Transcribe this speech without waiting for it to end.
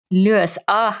Lewis,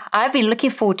 I've been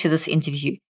looking forward to this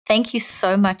interview. Thank you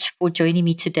so much for joining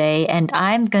me today. And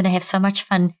I'm going to have so much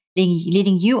fun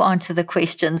letting you answer the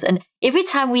questions. And every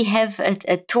time we have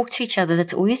a talk to each other,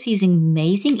 that's always these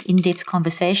amazing in-depth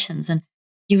conversations. And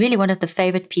you're really one of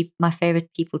my favorite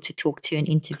people to talk to and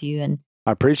interview. And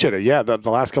I appreciate it. Yeah, the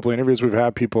last couple of interviews we've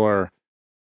had, people are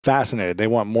fascinated. They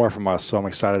want more from us. So I'm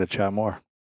excited to chat more.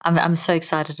 I'm so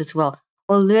excited as well.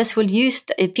 Well, Lewis,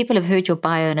 people have heard your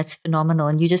bio and it's phenomenal.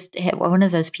 And you just have one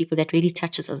of those people that really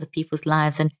touches other people's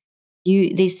lives. And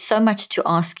there's so much to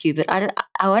ask you, but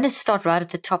I want to start right at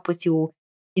the top with your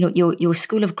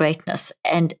school of greatness,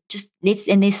 and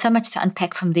there's so much to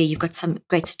unpack from there. You've got some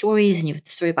great stories, and you've got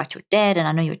the story about your dad, and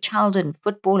I know your childhood and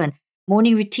football and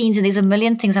morning routines, and there's a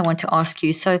million things I want to ask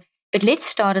you. But let's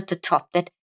start at the top. That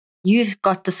you've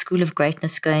got the school of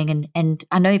greatness going, and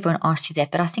I know everyone asked you that,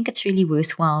 but I think it's really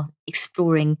worthwhile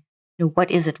exploring.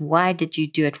 What is it? Why did you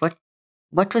do it?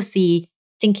 What was the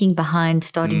thinking behind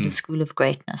starting the School of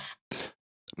Greatness?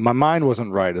 My mind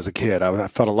wasn't right as a kid. I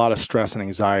felt a lot of stress and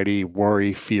anxiety,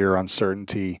 worry, fear,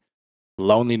 uncertainty.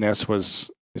 Loneliness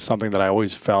was something that I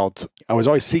always felt. I was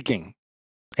always seeking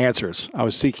answers. I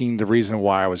was seeking the reason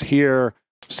why I was here,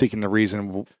 seeking the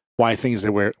reason why things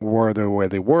were the way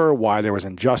they were, why there was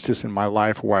injustice in my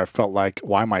life, where I felt like,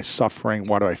 why am I suffering?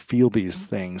 Why do I feel these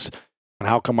things? And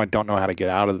how come I don't know how to get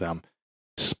out of them?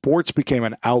 Sports became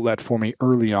an outlet for me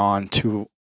early on to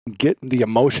get the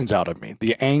emotions out of me,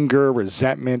 the anger,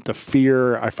 resentment, the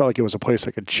fear. I felt like it was a place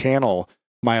I could channel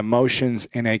my emotions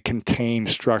in a contained,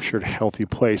 structured, healthy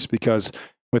place, because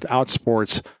without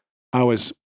sports, I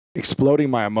was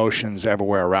exploding my emotions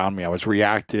everywhere around me. I was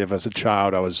reactive as a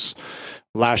child. I was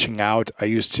lashing out. I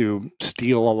used to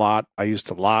steal a lot. I used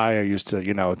to lie. I used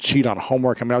to, cheat on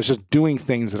homework. I mean, I was just doing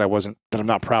things that I'm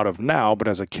not proud of now, but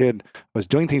as a kid, I was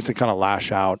doing things to kind of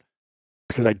lash out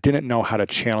because I didn't know how to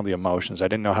channel the emotions. I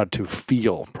didn't know how to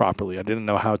feel properly. I didn't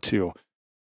know how to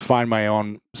find my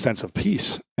own sense of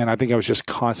peace. And I think I was just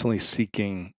constantly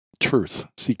seeking truth,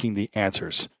 seeking the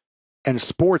answers. And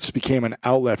sports became an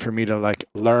outlet for me to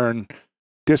learn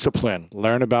discipline,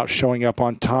 learn about showing up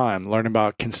on time, learn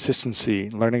about consistency,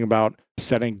 learning about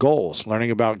setting goals, learning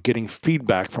about getting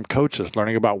feedback from coaches,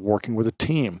 learning about working with a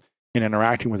team and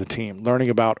interacting with a team, learning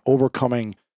about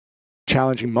overcoming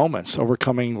challenging moments,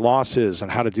 overcoming losses,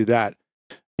 and how to do that.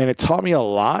 And it taught me a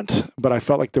lot, but I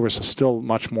felt like there was still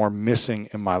much more missing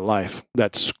in my life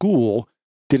that school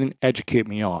didn't educate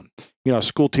me on.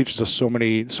 School teaches us so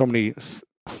many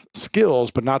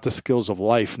skills, but not the skills of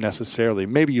life necessarily.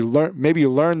 Maybe you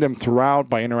learn them throughout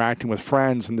by interacting with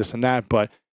friends and this and that,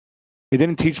 but it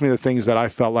didn't teach me the things that I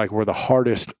felt like were the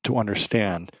hardest to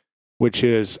understand, which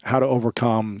is how to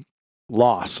overcome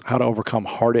loss, how to overcome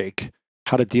heartache,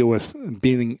 how to deal with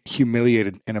being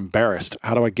humiliated and embarrassed.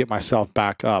 How do I get myself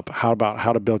back up? How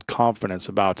to build confidence,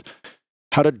 about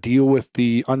how to deal with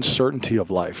the uncertainty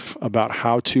of life, about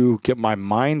how to get my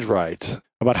mind right,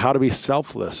 about how to be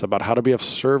selfless, about how to be of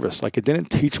service. It didn't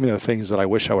teach me the things that I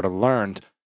wish I would have learned.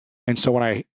 And so when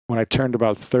I turned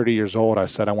about 30 years old, I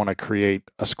said, I want to create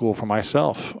a school for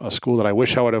myself, a school that I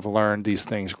wish I would have learned these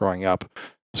things growing up,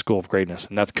 the School of Greatness.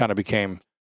 And that's kind of became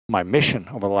my mission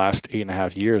over the last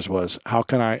 8.5 years. Was how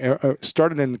can I,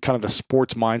 started in kind of the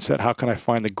sports mindset, how can I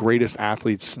find the greatest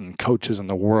athletes and coaches in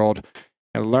the world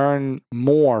and learn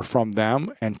more from them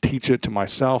and teach it to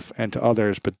myself and to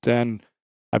others. But then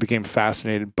I became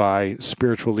fascinated by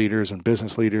spiritual leaders and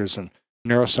business leaders and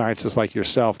neuroscientists like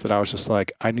yourself, that I was just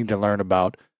like, I need to learn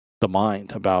about the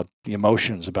mind, about the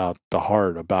emotions, about the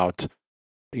heart, about,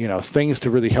 things to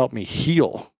really help me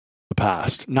heal the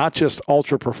past, not just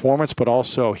ultra performance, but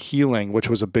also healing, which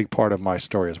was a big part of my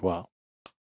story as well.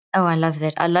 Oh, I love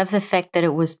that. I love the fact that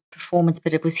it was performance,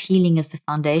 but it was healing as the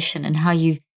foundation, and how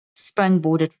you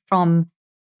sprungboarded from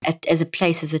as a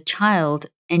place as a child,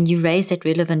 and you raised that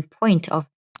relevant point of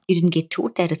you didn't get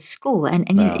taught that at school. And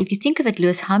if you think of it,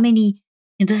 Lewis, how many,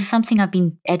 and this is something I've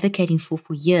been advocating for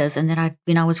years, and that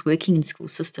when I was working in school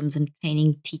systems and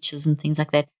training teachers and things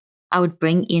like that, I would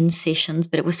bring in sessions,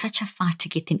 but it was such a fight to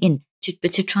get them in.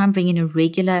 But to try and bring in a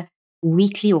regular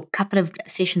weekly or couple of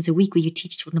sessions a week where you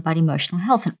teach children about emotional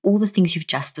health and all the things you've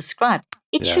just described.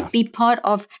 It should be part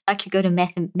of, like you go to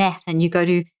math and you go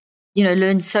to,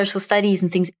 learn social studies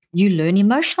and things. You learn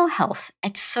emotional health.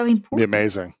 It's so important.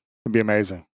 It'd be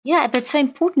amazing. Yeah, but it's so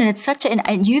important. And it's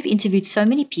and you've interviewed so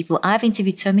many people. I've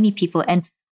interviewed so many people. And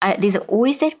there's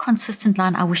always that consistent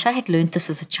line, I wish I had learned this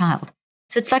as a child.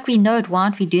 So it's like we know it, why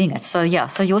aren't we doing it? So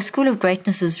so your School of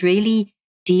Greatness is really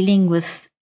dealing with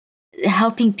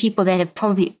helping people that have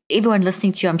probably, everyone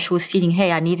listening to you, I'm sure, is feeling,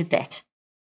 hey, I needed that.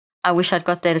 I wish I'd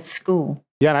got that at school.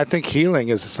 Yeah, and I think healing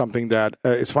is something that,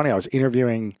 it's funny, I was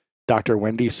interviewing Dr.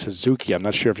 Wendy Suzuki. I'm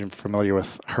not sure if you're familiar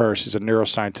with her. She's a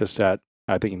neuroscientist at,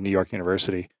 I think, New York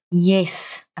University.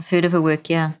 Yes, I've heard of her work,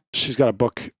 yeah. She's got a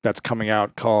book that's coming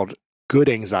out called Good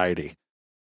Anxiety.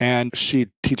 And she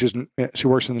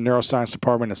works in the neuroscience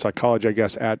department and psychology, I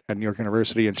guess, at New York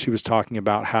University. And she was talking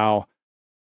about how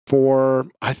for,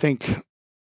 I think,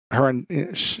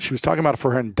 she was talking about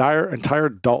for her entire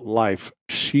adult life,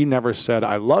 she never said,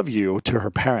 I love you to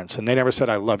her parents. And they never said,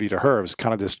 I love you to her. It was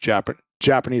kind of this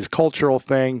Japanese cultural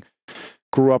thing.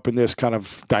 Grew up in this kind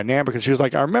of dynamic. And she was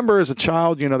like, I remember as a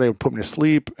child, they would put me to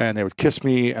sleep and they would kiss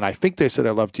me. And I think they said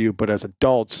I loved you. But as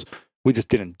adults, we just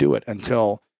didn't do it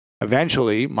until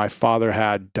eventually my father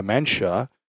had dementia.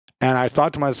 And I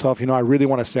thought to myself, I really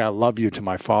want to say I love you to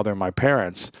my father and my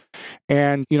parents.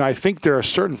 And, I think there are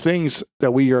certain things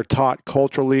that we are taught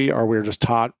culturally, or we're just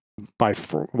taught by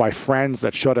friends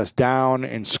that shut us down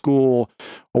in school,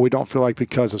 or we don't feel like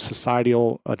because of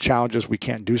societal challenges, we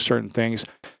can't do certain things,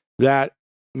 that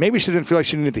maybe she didn't feel like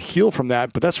she needed to heal from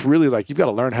that. But that's really like, you've got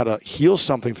to learn how to heal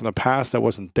something from the past that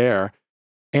wasn't there.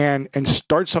 And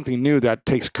start something new that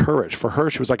takes courage. For her,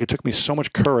 she was like, it took me so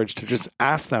much courage to just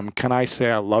ask them, can I say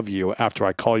I love you after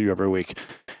I call you every week?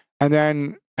 And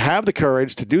then have the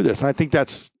courage to do this. And I think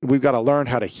we've got to learn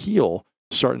how to heal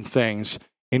certain things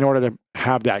in order to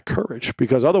have that courage.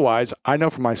 Because otherwise, I know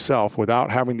for myself, without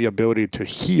having the ability to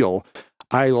heal,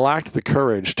 I lacked the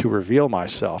courage to reveal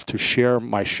myself, to share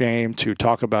my shame, to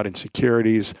talk about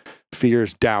insecurities,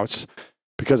 fears, doubts,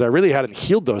 because I really hadn't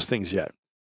healed those things yet.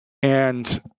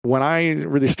 And when I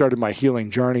really started my healing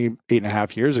journey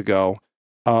 8.5 years ago,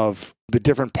 of the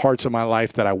different parts of my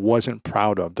life that I wasn't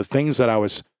proud of, the things that I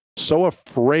was so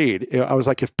afraid, I was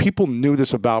like, if people knew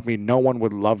this about me, no one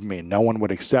would love me, no one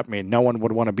would accept me, no one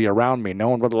would want to be around me, no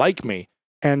one would like me.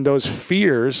 And those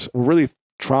fears were really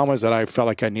traumas that I felt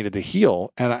like I needed to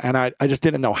heal. And I just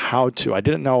didn't know how to. I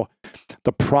didn't know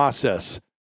the process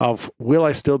of, will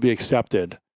I still be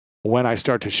accepted when I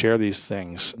start to share these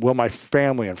things? Will my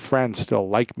family and friends still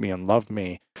like me and love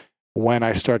me when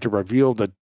I start to reveal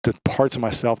the parts of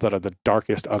myself that are the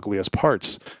darkest, ugliest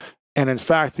parts? And in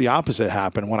fact, the opposite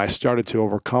happened. When I started to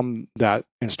overcome that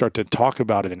and start to talk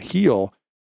about it and heal,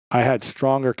 I had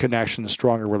stronger connections,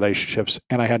 stronger relationships,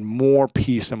 and I had more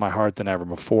peace in my heart than ever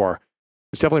before.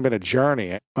 It's definitely been a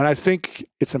journey. And I think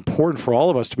it's important for all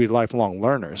of us to be lifelong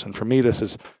learners. And for me, this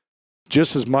is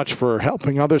just as much for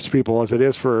helping others people as it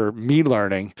is for me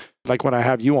learning. Like when I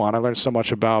have you on, I learned so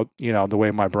much about, the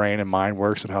way my brain and mind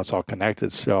works and how it's all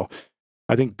connected. So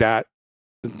I think that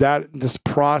this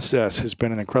process has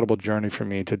been an incredible journey for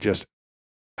me to just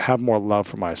have more love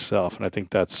for myself. And I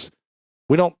think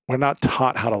we're not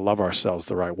taught how to love ourselves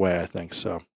the right way, I think.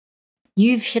 So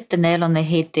you've hit the nail on the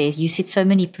head there. You said so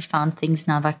many profound things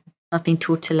now about not being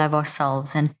taught to love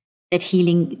ourselves, and that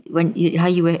healing, how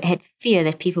you had fear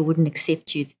that people wouldn't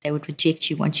accept you, that they would reject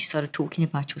you once you started talking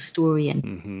about your story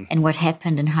and what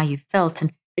happened and how you felt.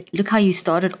 And look how you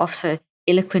started off so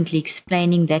eloquently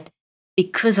explaining that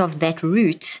because of that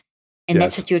root, and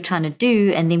that's what you're trying to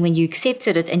do. And then when you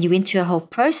accepted it and you went through a whole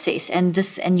process, and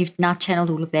you've now channeled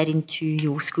all of that into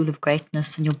your School of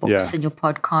Greatness and your books and your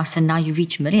podcasts, and now you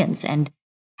reach millions and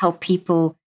help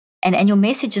people. And your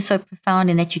message is so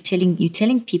profound in that you're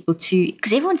telling people to,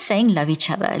 because everyone's saying love each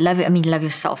other, love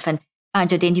yourself and find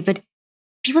your identity, but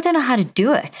people don't know how to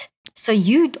do it. So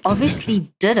you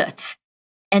obviously did it.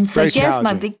 And so here's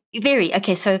my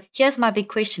big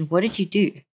question. What did you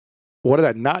do? What did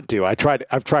I not do? I've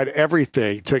tried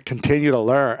everything to continue to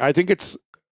learn. I think if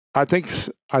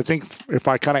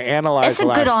I kind of analyze, that's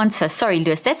a good answer. Sorry,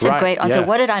 Lewis. That's a great answer. Yeah.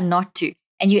 What did I not do?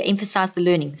 And you emphasized the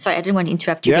learning. Sorry, I didn't want to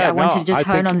interrupt you, but I wanted to just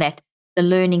hone on that. The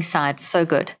learning side. So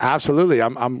good. Absolutely.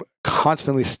 I'm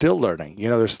constantly still learning.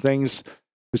 There's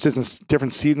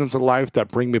different seasons of life that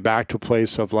bring me back to a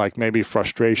place of like maybe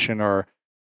frustration or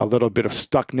a little bit of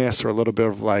stuckness or a little bit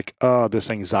of like, this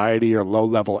anxiety or low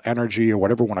level energy or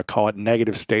whatever you want to call it,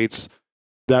 negative states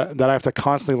that I have to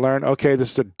constantly learn. Okay,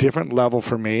 this is a different level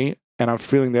for me and I'm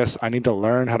feeling this. I need to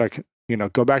learn how to,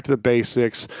 go back to the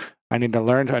basics. I need to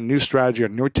learn a new strategy, a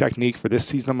new technique for this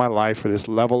season of my life, for this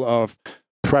level of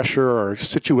pressure or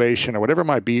situation or whatever it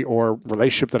might be, or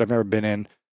relationship that I've never been in.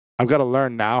 I've got to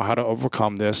learn now how to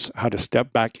overcome this, how to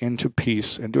step back into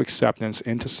peace, into acceptance,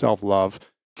 into self-love,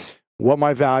 what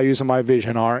my values and my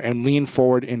vision are, and lean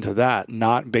forward into that,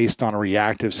 not based on a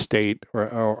reactive state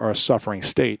or a suffering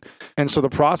state. And so the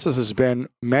process has been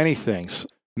many things,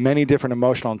 many different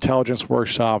emotional intelligence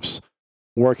workshops,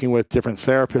 working with different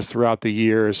therapists throughout the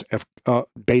years,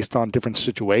 based on different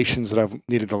situations that I've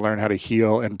needed to learn how to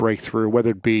heal and break through,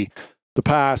 whether it be the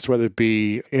past, whether it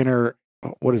be inner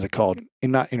what is it called?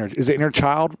 Not inner, is it inner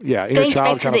child? Yeah, inner going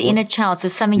child. back to the inner child. So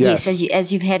something, yes,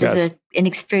 as you've had yes. as an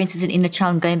experience as an inner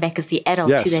child and going back as the adult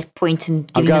yes. to that point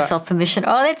and giving yourself permission.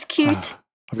 Oh, that's cute.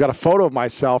 I've got a photo of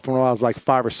myself from when I was like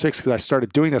 5 or 6, because I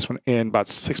started doing this in about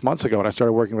 6 months ago, and I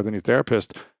started working with a new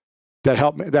therapist that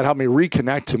helped me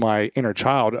reconnect to my inner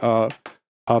child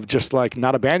of just like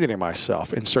not abandoning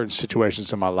myself in certain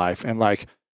situations in my life, and like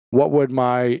what would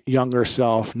my younger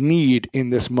self need in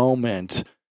this moment.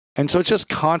 And so it's just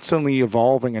constantly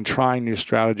evolving and trying new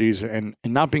strategies and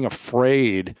not being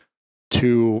afraid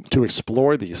to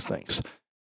explore these things.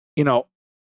 You know,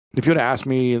 if you had asked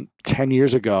me 10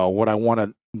 years ago would I want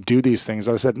to do these things,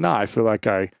 I said, no, I feel like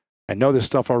I know this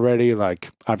stuff already. Like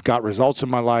I've got results in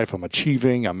my life. I'm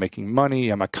achieving, I'm making money,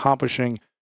 I'm accomplishing.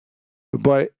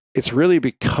 But it's really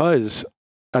because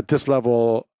at this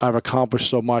level, I've accomplished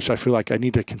so much. I feel like I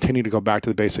need to continue to go back to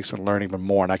the basics and learn even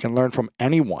more. And I can learn from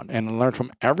anyone and learn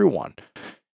from everyone.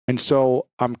 And so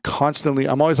I'm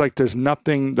always like, there's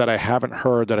nothing that I haven't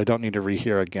heard that I don't need to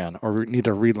rehear again or need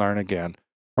to relearn again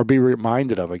or be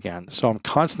reminded of again. So I'm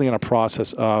constantly in a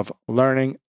process of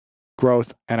learning,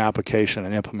 growth, and application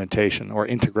and implementation or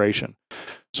integration.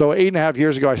 So 8.5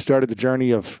 years ago, I started the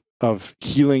journey of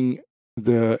healing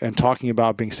and talking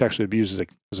about being sexually abused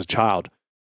as a child.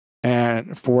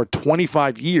 And for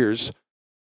 25 years,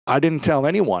 I didn't tell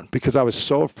anyone because I was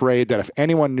so afraid that if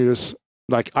anyone knew this,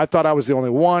 like I thought I was the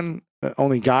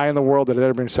only guy in the world that had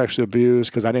ever been sexually abused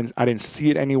because I didn't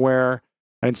see it anywhere.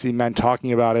 I didn't see men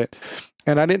talking about it.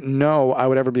 And I didn't know I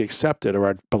would ever be accepted or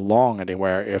I'd belong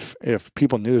anywhere if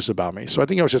people knew this about me. So I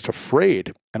think I was just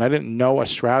afraid and I didn't know a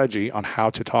strategy on how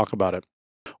to talk about it.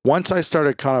 Once I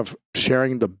started kind of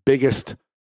sharing the biggest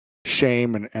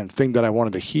shame and thing that I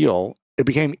wanted to heal, it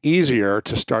became easier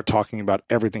to start talking about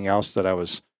everything else that I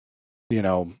was,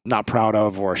 not proud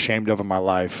of or ashamed of in my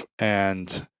life.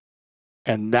 And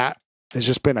that has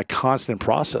just been a constant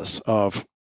process of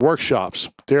workshops,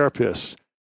 therapists,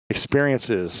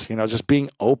 experiences, just being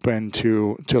open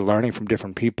to learning from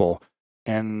different people.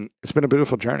 And it's been a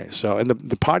beautiful journey. So, and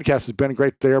the podcast has been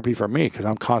great therapy for me because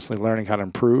I'm constantly learning how to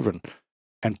improve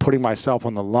and putting myself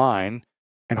on the line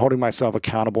and holding myself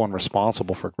accountable and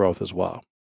responsible for growth as well.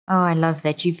 Oh, I love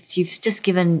that. You've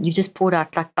just poured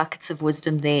out like buckets of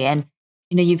wisdom there. And,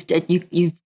 you've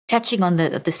touching on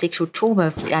the sexual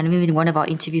trauma. I remember in one of our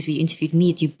interviews where you interviewed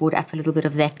me, you brought up a little bit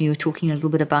of that and you were talking a little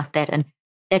bit about that. And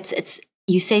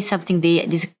you say something there.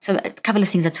 There's a couple of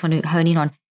things I just want to hone in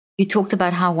on. You talked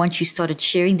about how once you started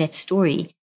sharing that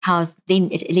story, how then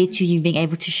it led to you being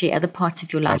able to share other parts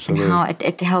of your life. Absolutely. And how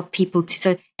it helped people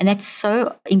and that's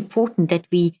so important that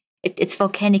it's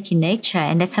volcanic in nature.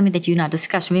 And that's something that you and I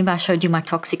discussed. Remember I showed you my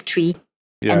toxic tree?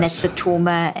 Yes. And that's the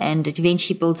trauma, and it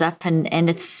eventually builds up. And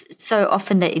it's so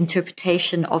often the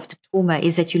interpretation of the trauma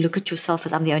is that you look at yourself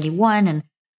as I'm the only one and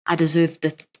I deserve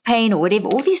the pain or whatever.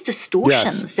 All these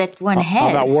distortions that one has.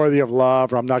 I'm not worthy of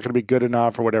love, or I'm not going to be good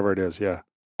enough, or whatever it is. Yeah.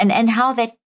 And how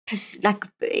that like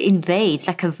invades,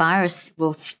 like a virus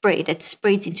will spread. It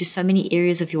spreads into so many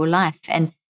areas of your life.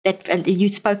 And that you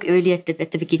spoke earlier at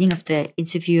the beginning of the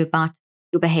interview about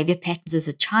your behavior patterns as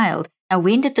a child. Now,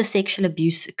 when did the sexual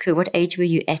abuse occur? What age were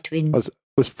you at when? It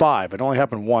was 5. It only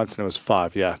happened once, and it was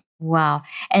 5. Yeah. Wow.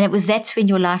 And that's when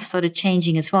your life started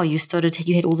changing as well. You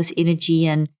had all this energy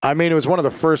and. I mean, it was one of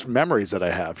the first memories that I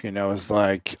have, it's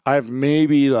like, I have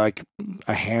maybe like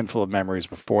a handful of memories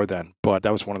before then, but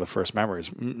that was one of the first memories.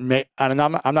 And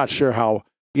I'm not sure how,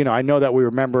 I know that we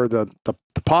remember the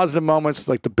positive moments,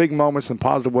 like the big moments in a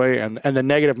positive way and the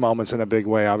negative moments in a big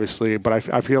way, obviously.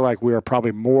 But I feel like we are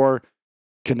probably more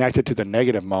connected to the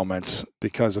negative moments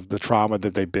because of the trauma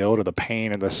that they build or the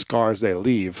pain and the scars they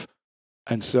leave.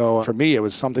 And so for me, it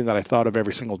was something that I thought of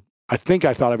every single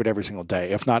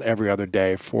day, if not every other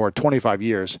day for 25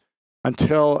 years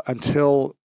until I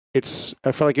felt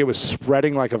like it was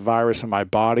spreading like a virus in my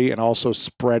body and also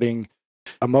spreading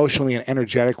emotionally and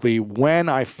energetically when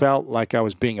I felt like I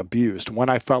was being abused, when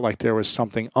I felt like there was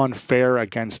something unfair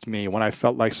against me, when I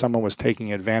felt like someone was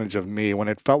taking advantage of me, when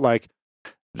it felt like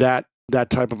that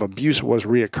type of abuse was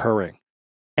reoccurring.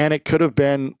 And it could have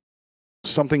been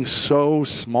something so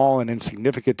small and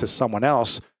insignificant to someone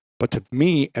else, but to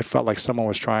me, it felt like someone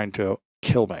was trying to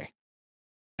kill me.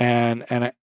 And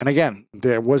again,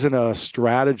 there wasn't a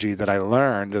strategy that I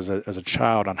learned as a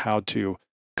child on how to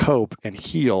cope and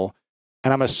heal.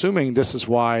 And I'm assuming this is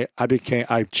why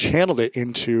I channeled it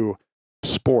into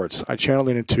sports. I channeled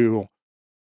it into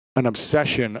an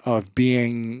obsession of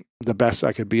being the best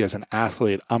I could be as an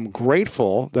athlete. I'm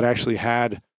grateful that I actually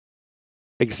had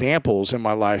examples in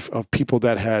my life of people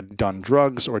that had done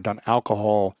drugs or done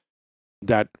alcohol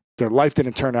that their life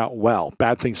didn't turn out well.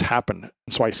 Bad things happen.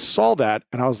 And so I saw that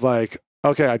and I was like,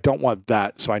 okay, I don't want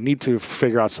that. So I need to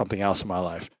figure out something else in my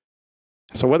life.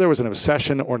 So whether it was an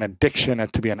obsession or an addiction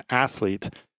to be an athlete,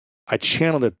 I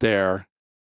channeled it there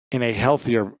in a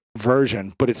healthier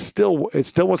version, but it still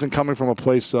wasn't coming from a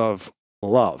place of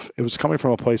love. It was coming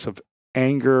from a place of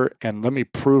anger and let me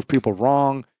prove people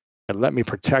wrong and let me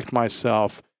protect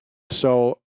myself.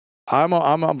 So I'm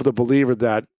of the believer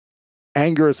that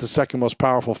anger is the second most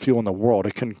powerful fuel in the world.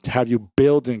 It can have you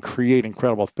build and create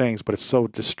incredible things, but it's so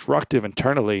destructive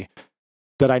internally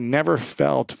that I never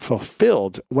felt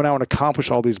fulfilled when I would accomplish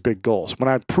all these big goals. When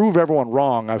I'd prove everyone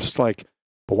wrong, I was like,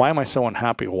 but why am I so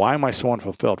unhappy? Why am I so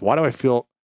unfulfilled? Why do I feel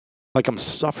like I'm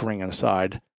suffering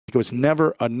inside? It was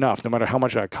never enough, no matter how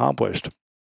much I accomplished.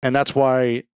 And that's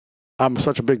why I'm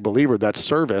such a big believer that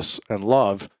service and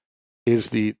love is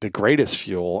the greatest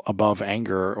fuel above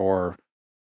anger or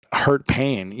hurt,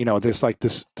 pain. You know, there's like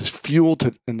this fuel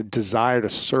and the desire to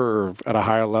serve at a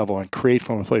higher level and create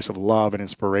from a place of love and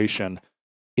inspiration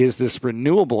is this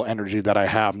renewable energy that I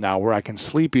have now where I can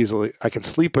sleep easily. I can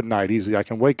sleep at night easily. I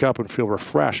can wake up and feel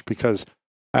refreshed because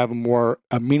I have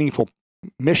a meaningful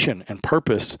mission and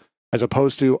purpose, as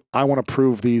opposed to, I want to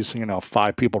prove these,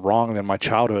 5 people wrong in my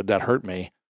childhood that hurt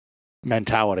me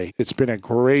mentality. It's been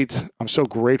I'm so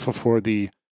grateful for the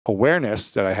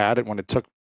awareness that I had when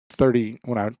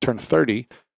I turned 30.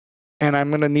 And I'm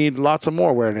going to need lots of more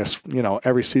awareness,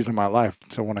 every season of my life.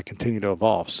 So when I continue to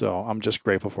evolve. So I'm just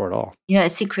grateful for it all.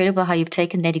 It's incredible how you've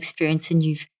taken that experience and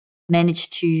you've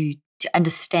managed to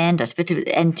understand it.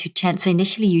 So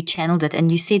initially you channeled it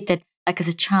and you said that, like as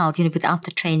a child, without the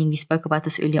training, we spoke about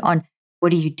this earlier on, what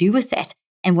do you do with that?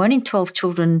 And 1 in 12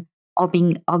 children are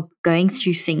going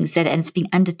through things and it's being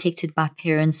undetected by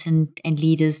parents and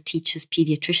leaders, teachers,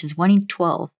 pediatricians. 1 in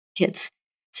 12 kids.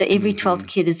 So every 12th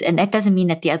kid and that doesn't mean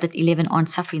that the other 11 aren't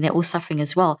suffering. They're all suffering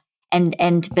as well. But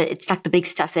it's like the big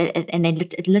stuff and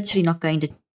they're literally not going to,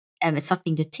 it's not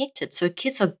being detected. So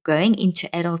kids are going into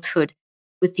adulthood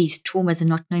with these traumas and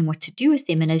not knowing what to do with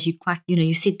them. And as you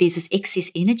you said there's this excess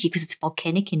energy because it's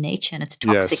volcanic in nature and it's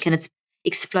toxic and it's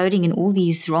exploding in all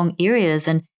these wrong areas.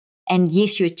 And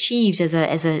yes, you achieved as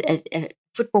a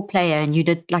football player and you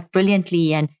did like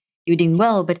brilliantly and you were doing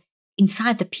well, but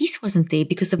inside the peace wasn't there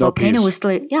because the volcano was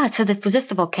still, so that was just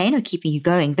the volcano keeping you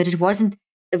going, but it wasn't,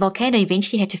 the volcano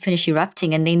eventually had to finish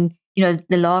erupting and then,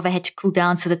 the lava had to cool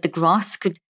down so that the grass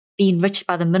could be enriched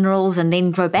by the minerals and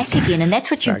then grow back again. And that's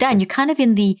what you've done. You're kind of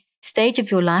in the stage of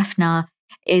your life now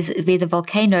is where the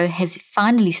volcano has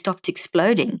finally stopped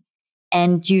exploding.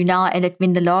 And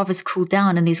when the lava's cooled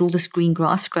down and there's all this green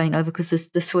grass growing over because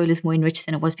the soil is more enriched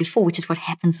than it was before, which is what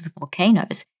happens with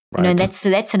volcanoes. Right. And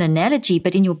that's an analogy,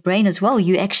 but in your brain as well,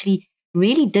 you actually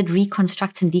really did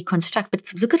reconstruct and deconstruct.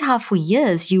 But look at how for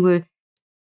years you were,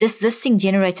 this thing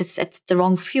generates, it's the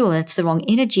wrong fuel, it's the wrong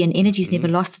energy, and energy's never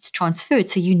lost, it's transferred.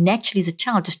 So you naturally as a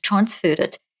child just transferred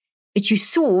it. But you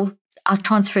saw, I'll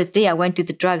transfer it there, I won't do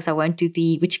the drugs, I won't do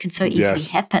which can so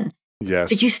easily happen.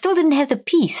 Yes. But you still didn't have the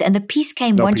peace. And the peace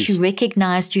came once you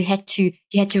recognized you had to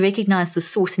recognize the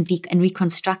source and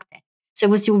reconstruct that. So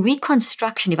was your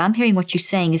reconstruction, if I'm hearing what you're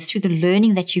saying, is through the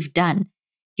learning that you've done.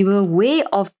 You were aware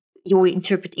of your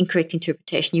incorrect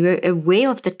interpretation. You were aware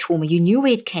of the trauma. You knew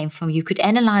where it came from. You could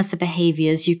analyze the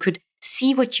behaviors. You could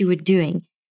see what you were doing.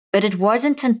 But it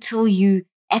wasn't until you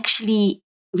actually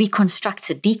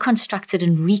deconstructed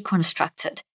and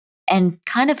reconstructed and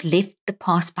kind of left the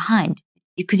past behind.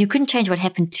 Because you couldn't change what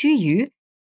happened to you,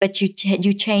 but you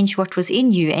changed what was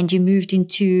in you and you moved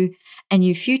into a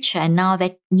new future. And now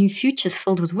that new future is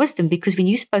filled with wisdom, because when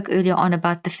you spoke earlier on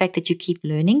about the fact that you keep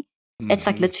learning, it's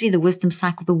like literally the wisdom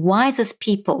cycle. The wisest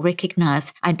people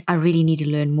recognize, I really need to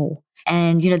learn more.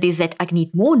 And, there's that, I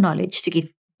need more knowledge to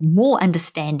get more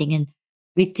understanding. And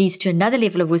it leads to another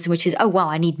level of wisdom, which is, oh, wow,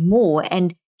 I need more.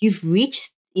 And you've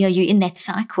reached, you're in that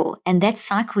cycle. And that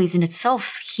cycle is in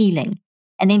itself healing.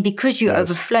 And then because you're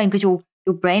overflowing, because your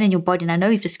brain and your body, and I know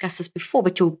we've discussed this before,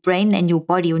 but your brain and your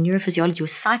body, your neurophysiology, your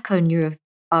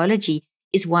psychoneurobiology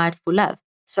is wired for love.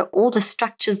 So all the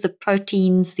structures, the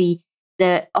proteins, the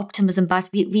optimism bias,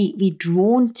 we're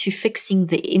drawn to fixing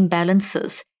the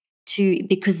imbalances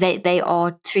because they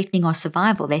are threatening our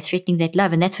survival. They're threatening that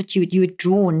love. And that's what you were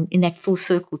drawn in that full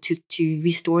circle to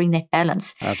restoring that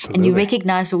balance. Absolutely. And you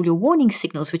recognized all your warning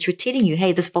signals, which were telling you,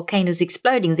 hey, this volcano is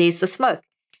exploding. There's the smoke.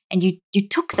 And you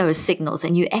took those signals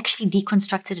and you actually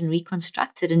deconstructed and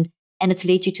reconstructed and it's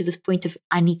led you to this point of,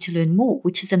 I need to learn more,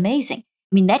 which is amazing.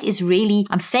 I mean, that is really,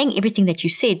 I'm saying everything that you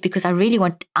said because I really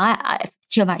want, I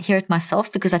hear it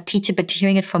myself because I teach it, but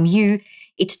hearing it from you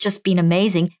It's just been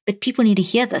amazing. But people need to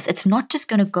hear this. It's not just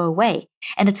going to go away.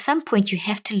 And at some point, you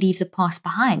have to leave the past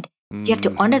behind. You have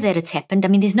to honor that it's happened. I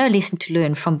mean, there's no lesson to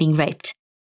learn from being raped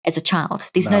as a child.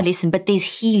 There's no lesson, but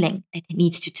there's healing that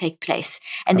needs to take place.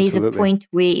 And there's a point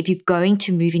where if you're going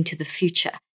to move into the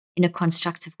future in a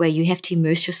constructive way, you have to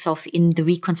immerse yourself in the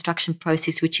reconstruction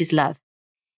process, which is love.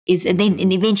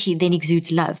 And eventually then exudes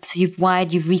love. So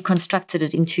you've reconstructed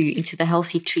it into the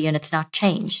healthy tree, and it's now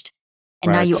changed.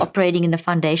 And now you're operating in the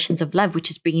foundations of love,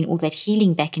 which is bringing all that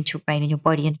healing back into your brain and your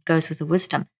body, and it goes with the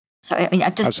wisdom. So I mean,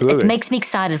 it makes me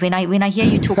excited when I hear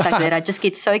you talk like that. I just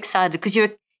get so excited because you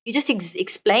just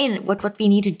explain what we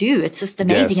need to do. It's just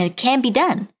amazing, and it can be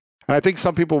done. And I think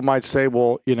some people might say,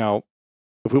 well,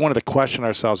 if we wanted to question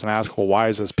ourselves and ask, well, why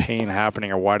is this pain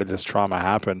happening, or why did this trauma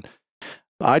happen?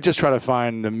 I just try to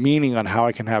find the meaning on how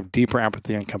I can have deeper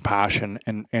empathy and compassion,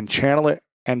 and channel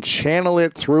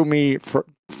it through me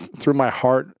through my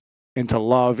heart into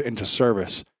love, into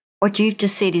service. What you've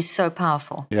just said is so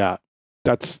powerful. Yeah.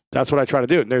 That's what I try to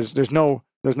do. There's no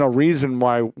reason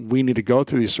why we need to go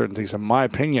through these certain things, in my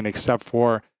opinion, except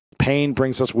for pain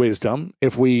brings us wisdom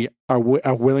if we are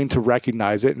willing to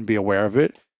recognize it and be aware of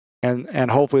it, and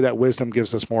hopefully that wisdom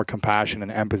gives us more compassion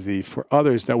and empathy for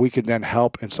others, that we could then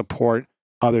help and support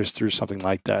others through something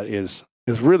like that. Is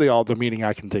really all the meaning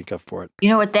I can think of for it. You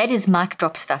know what? That is mic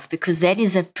drop stuff, because that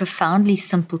is a profoundly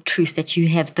simple truth that you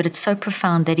have, but it's so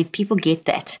profound that if people get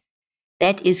that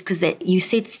is because that you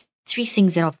said 3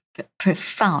 things that are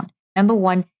profound. Number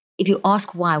 1, if you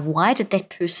ask why did that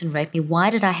person rape me? Why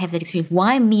did I have that experience?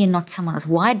 Why me and not someone else?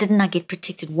 Why didn't I get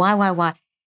protected? Why?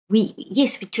 We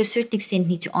to a certain extent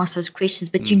need to ask those questions,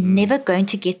 but you're never going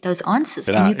to get those answers.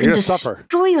 And you can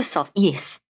destroy yourself.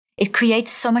 Yes. It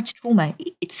creates so much trauma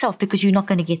itself because you're not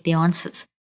going to get the answers.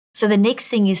 So the next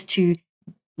thing is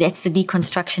that's the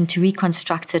deconstruction, to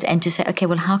reconstruct it and to say, okay,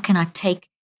 well, how can I take,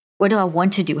 what do I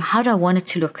want to do? How do I want it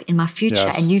to look in my future?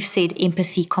 Yes. And you've said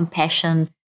empathy, compassion,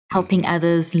 helping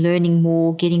others, learning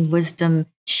more, getting wisdom,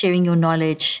 sharing your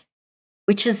knowledge,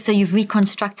 which is, so you've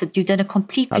reconstructed, you've done a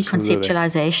complete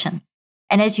reconceptualization.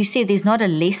 And as you said, there's not a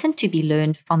lesson to be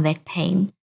learned from that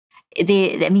pain.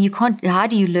 You can't, how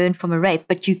do you learn from a rape?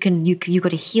 But you got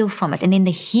to heal from it. And then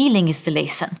the healing is the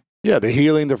lesson. Yeah, the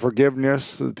healing, the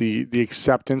forgiveness, the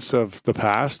acceptance of the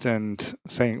past, and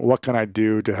saying, what can I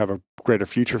do to have a greater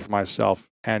future for myself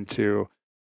and to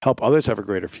help others have a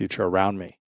greater future around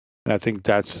me? And I think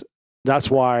that's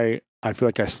why I feel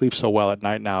like I sleep so well at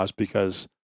night now, is because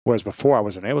whereas before I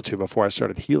wasn't able to, before I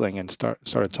started healing and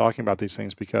started talking about these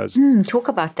things, because talk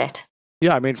about that.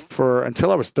 Yeah, I mean,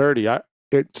 until I was 30,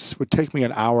 it would take me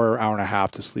an hour and a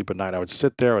half to sleep at night. I would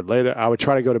sit there, I would lay there, I would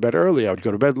try to go to bed early, I would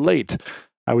go to bed late.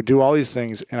 I would do all these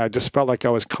things, and I just felt like I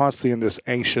was constantly in this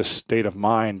anxious state of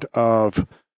mind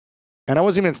and I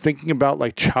wasn't even thinking about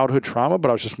like childhood trauma, but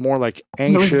I was just more like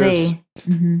anxious.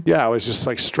 Yeah, I was just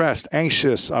like stressed,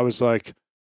 anxious. I was like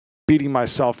beating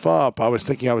myself up. I was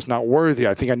thinking I was not worthy.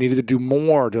 I think I needed to do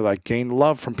more to like gain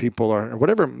love from people, or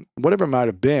whatever it might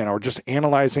have been, or just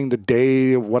analyzing the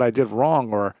day of what I did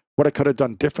wrong or what I could have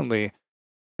done differently.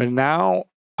 And now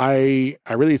I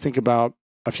really think about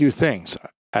a few things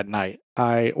at night.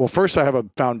 First I have a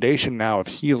foundation now of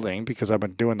healing because I've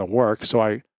been doing the work. So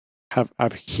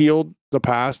I've healed the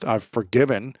past. I've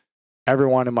forgiven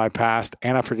everyone in my past,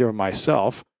 and I've forgiven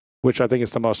myself, which I think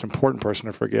is the most important person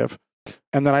to forgive.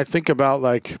 And then I think about,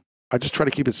 like, I just try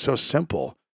to keep it so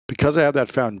simple. Because I have that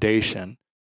foundation,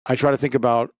 I try to think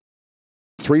about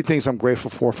 3 things I'm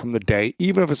grateful for from the day.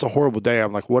 Even if it's a horrible day,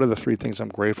 I'm like, what are the 3 things I'm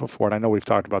grateful for? And I know we've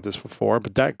talked about this before,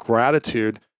 but that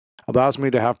gratitude allows me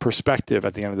to have perspective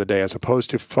at the end of the day, as opposed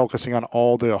to focusing on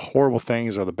all the horrible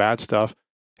things or the bad stuff.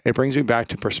 It brings me back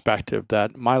to perspective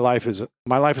that my life is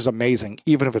amazing,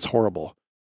 even if it's horrible.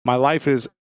 My life is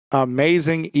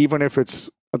amazing, even if it's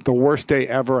the worst day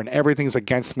ever and everything's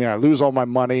against me. I lose all my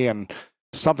money and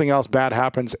something else bad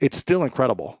happens. It's still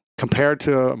incredible compared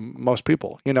to most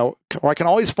people, or I can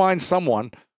always find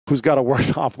someone who's got a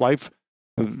worse off life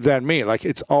than me. Like,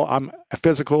 I'm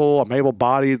physical, I'm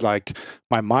able-bodied, like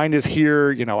my mind is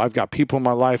here, I've got people in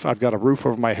my life, I've got a roof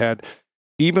over my head.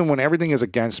 Even when everything is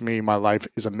against me, my life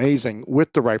is amazing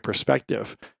with the right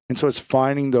perspective. And so it's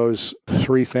finding those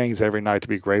 3 things every night to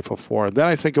be grateful for. Then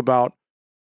I think about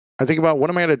what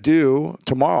am I going to do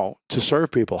tomorrow to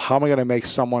serve people? How am I going to make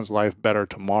someone's life better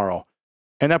tomorrow?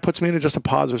 And that puts me in just a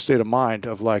positive state of mind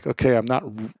of like, okay, I'm not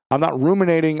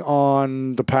ruminating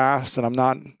on the past, and I'm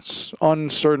not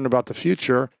uncertain about the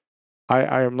future.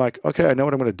 I am like, okay, I know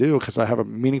what I'm going to do because I have a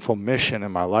meaningful mission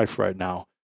in my life right now.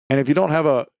 And if you don't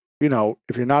have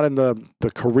if you're not in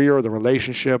the career or the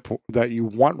relationship that you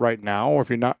want right now, or if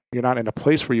you're not in a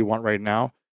place where you want right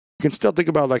now, you can still think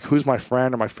about like, who's my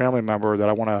friend or my family member that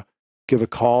I want to give a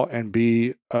call and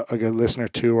be a good listener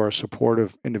to or a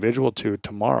supportive individual to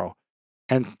tomorrow.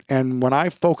 And when I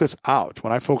focus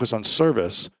on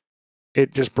service,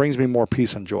 it just brings me more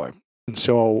peace and joy. And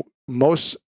so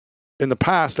in the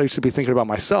past, I used to be thinking about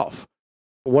myself.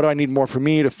 What do I need more for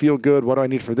me to feel good? What do I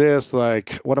need for this?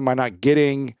 Like, what am I not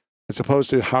getting? As opposed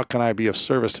to how can I be of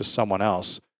service to someone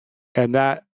else? And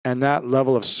that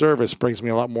level of service brings me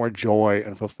a lot more joy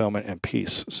and fulfillment and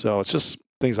peace. So it's just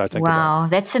things I think about. Wow,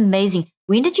 that's amazing.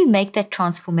 When did you make that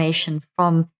transformation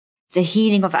from the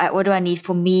healing of what do I need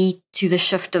for me to the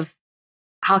shift of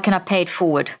how can I pay it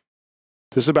forward?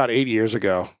 This is about 8 years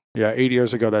ago. Yeah, 8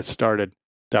 years ago that started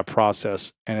that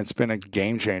process. And it's been a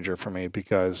game changer for me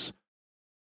because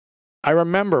I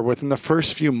remember within the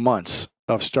first few months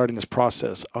of starting this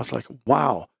process, I was like,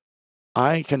 wow,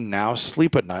 I can now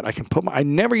sleep at night. I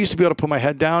never used to be able to put my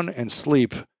head down and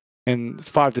sleep in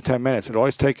 5 to 10 minutes. It'd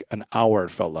always take an hour, it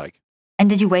felt like. And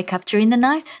did you wake up during the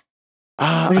night?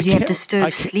 Or did you have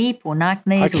disturbed sleep or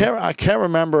nightmares? I can't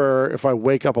remember if I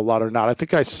wake up a lot or not. I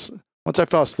think once I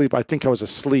fell asleep, I think I was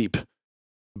asleep,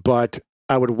 but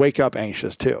I would wake up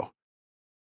anxious too.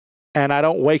 And I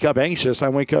don't wake up anxious. I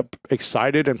wake up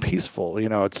excited and peaceful.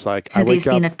 It's like so there's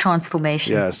been a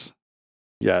transformation.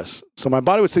 Yes. So my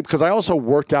body would sleep because I also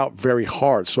worked out very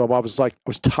hard. So I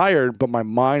was tired, but my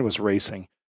mind was racing.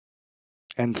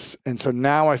 And so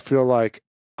now I feel like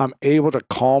I'm able to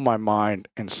calm my mind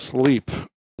and sleep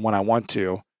when I want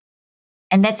to.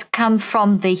 And that's come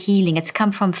from the healing. It's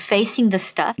come from facing the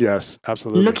stuff. Yes,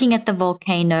 absolutely. Looking at the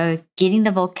volcano, getting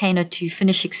the volcano to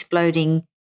finish exploding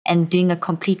and doing a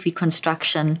complete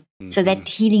reconstruction. Mm-hmm. So that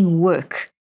healing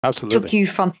work took you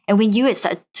from, and when you,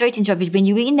 sorry to interrupt you, when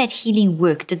you were in that healing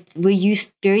work, were you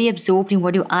very absorbed in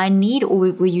what do I need? Or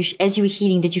were you, as you were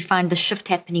healing, did you find the shift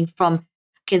happening from,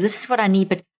 okay, this is what I need,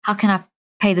 but how can I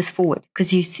pay this forward?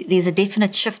 Because there's a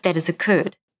definite shift that has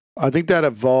occurred. I think that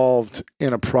evolved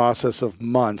in a process of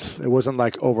months. It wasn't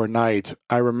like overnight.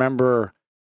 I remember,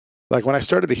 like when I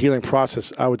started the healing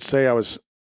process, I would say I was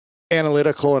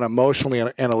analytical and emotionally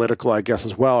analytical, I guess,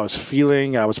 as well. I was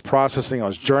feeling, I was processing, I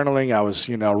was journaling, I was,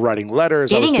 writing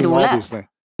letters. I was doing all these things.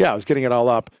 Yeah, I was getting it all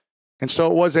up. And so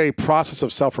it was a process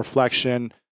of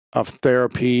self-reflection, of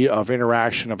therapy, of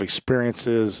interaction, of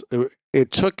experiences.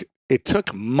 It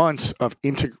took months of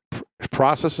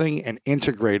processing and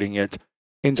integrating it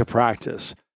into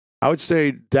practice. I would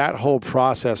say that whole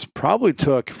process probably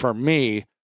took, for me,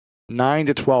 9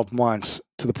 to 12 months,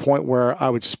 to the point where I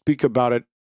would speak about it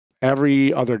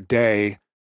every other day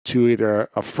to either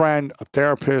a friend, a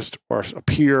therapist, or a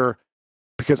peer,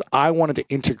 because I wanted to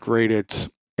integrate it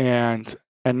and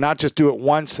not just do it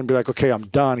once and be like, okay, I'm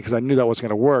done, because I knew that wasn't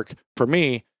going to work. For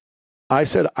me, I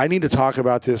said, I need to talk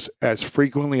about this as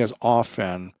frequently as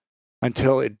often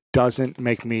until it doesn't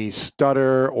make me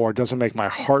stutter or doesn't make my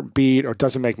heart beat or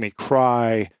doesn't make me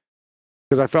cry.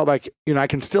 Because I felt like, I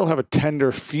can still have a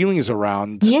tender feelings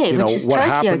around, what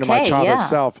happened to my childhood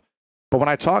self. But when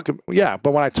I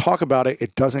talk about it,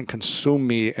 it doesn't consume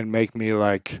me and make me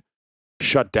like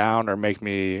shut down or make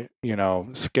me,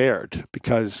 scared.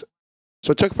 So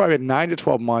it took probably 9 to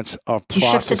 12 months of processing.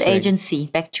 You shifted agency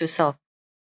back to yourself.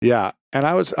 Yeah. And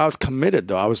I was committed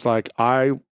though. I was like,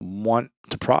 I'm willing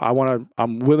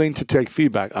to take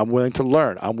feedback. I'm willing to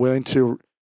learn. I'm willing to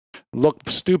look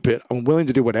stupid. I'm willing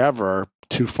to do whatever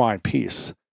to find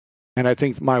peace. And I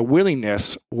think my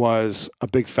willingness was a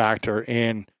big factor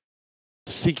in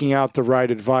seeking out the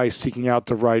right advice, seeking out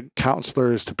the right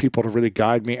counselors, to people to really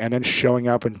guide me, and then showing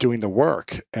up and doing the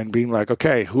work and being like,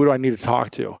 okay, who do I need to talk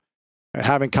to? And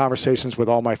having conversations with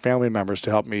all my family members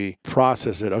to help me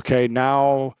process it. Okay,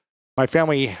 now my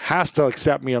family has to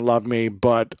accept me and love me,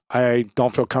 but I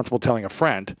don't feel comfortable telling a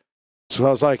friend. So I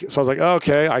was like,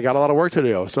 okay, I got a lot of work to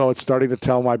do. So it's starting to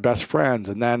tell my best friends.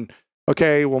 And then,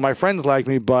 okay, well, my friends like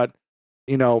me, but,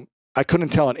 I couldn't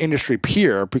tell an industry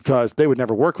peer because they would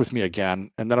never work with me again.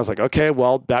 And then I was like, okay,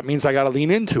 well, that means I got to lean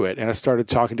into it. And I started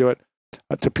talking to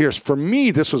peers. For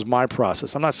me, this was my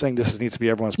process. I'm not saying this needs to be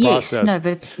everyone's process. No,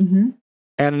 but it's... Mm-hmm.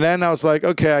 And then I was like,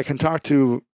 okay, I can talk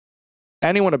to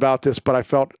anyone about this, but I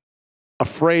felt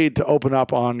afraid to open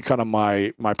up on kind of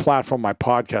my platform, my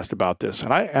podcast about this.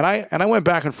 And I went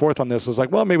back and forth on this. I was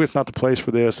like, well, maybe it's not the place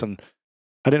for this. And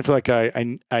I didn't feel like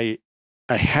I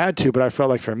had to, but I felt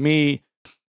like for me,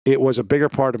 it was a bigger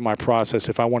part of my process.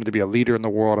 If I wanted to be a leader in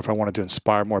the world, if I wanted to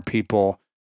inspire more people,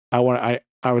 I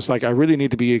was like, I really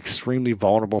need to be extremely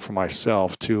vulnerable for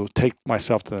myself to take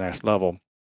myself to the next level.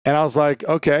 And I was like,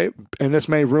 okay, and this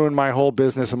may ruin my whole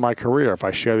business and my career if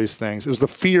I share these things. It was the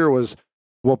fear was,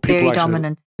 will people Very actually,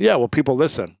 dominant. yeah, will people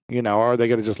listen? You know, or are they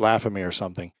going to just laugh at me or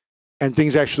something? And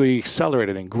things actually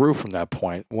accelerated and grew from that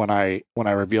point when I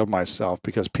revealed myself,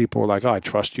 because people were like, oh, I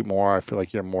trust you more. I feel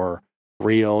like you're more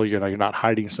real. You know, you're not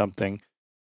hiding something.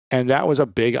 And that was a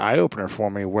big eye opener for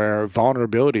me, where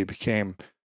vulnerability became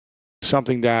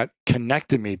something that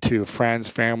connected me to friends,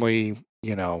 family,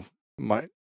 you know, my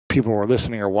people who were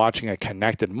listening or watching. It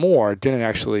connected more. It didn't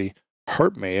actually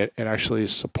hurt me. It actually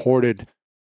supported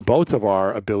both of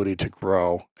our ability to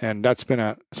grow. And that's been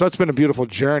a beautiful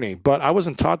journey. But I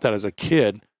wasn't taught that as a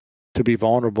kid, to be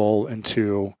vulnerable and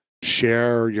to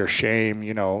share your shame.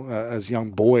 You know, as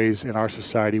young boys in our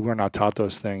society, we're not taught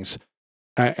those things.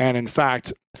 And in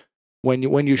fact, when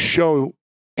you show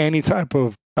any type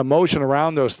of emotion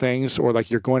around those things, or like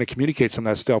you're going to communicate some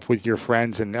of that stuff with your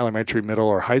friends in elementary, middle,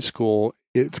 or high school,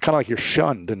 it's kind of like you're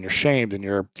shunned and you're shamed and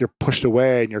you're pushed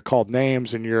away and you're called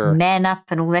names and you're man up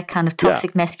and all that kind of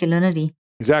toxic masculinity.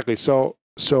 Exactly. So,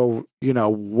 you know,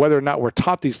 whether or not we're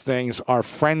taught these things, our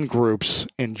friend groups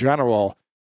in general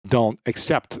don't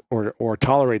accept or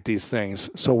tolerate these things.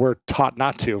 So we're taught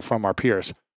not to from our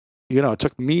peers. You know, it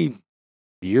took me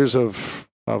years of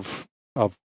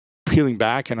peeling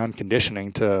back and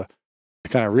unconditioning to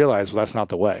kind of realize, well, that's not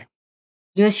the way.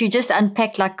 Yes, you just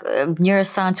unpacked like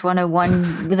neuroscience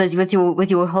 101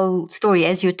 with your whole story.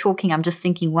 As you're talking, I'm just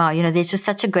thinking, wow, you know, there's just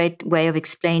such a great way of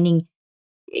explaining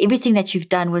everything that you've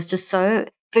done. Was just so,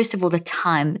 first of all, the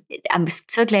time. I'm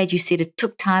so glad you said it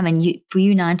took time, and for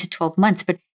you 9 to 12 months,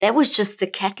 but that was just the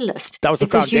catalyst. That was the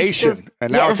foundation.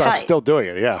 And now I'm still doing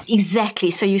it. Yeah. Exactly.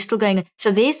 So you're still going.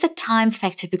 So there's the time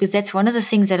factor, because that's one of the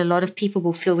things that a lot of people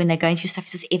will feel when they're going through stuff.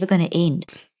 Is this ever going to end?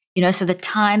 You know, so the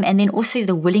time, and then also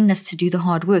the willingness to do the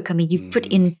hard work. I mean, you've put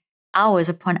in hours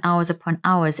upon hours upon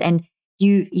hours, and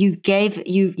you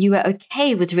were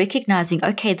okay with recognizing,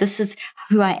 okay, this is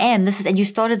who I am. And you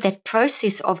started that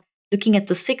process of looking at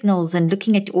the signals and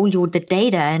looking at all the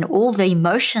data and all the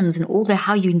emotions and all the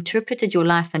how you interpreted your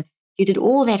life, and you did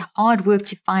all that hard work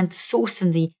to find the source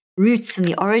and the roots and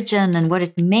the origin and what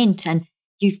it meant. And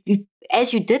you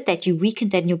as you did that, you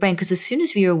weakened that in your brain, because as soon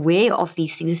as we're aware of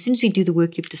these things, as soon as we do the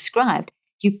work you've described,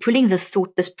 you're pulling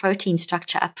this protein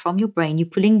structure up from your brain. You're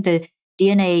pulling the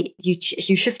DNA,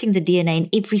 you're shifting the DNA in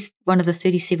every one of the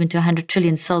 37 to 100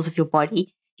 trillion cells of your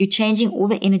body. You're changing all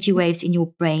the energy waves in your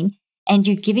brain, and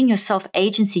you're giving yourself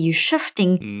agency. You're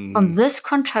shifting from this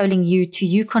controlling you to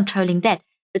you controlling that.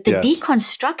 But the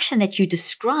deconstruction that you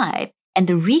describe and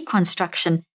the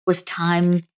reconstruction was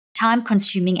time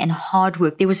consuming and hard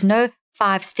work. There was no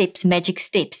 5 steps, magic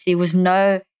steps. There was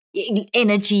no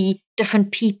energy,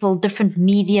 different people, different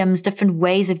mediums, different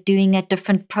ways of doing it,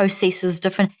 different processes,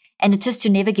 and it's just to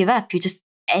never give up. You just,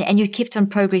 and you kept on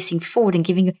progressing forward and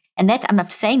giving, and that, I'm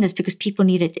not saying this because people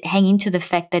need to hang into the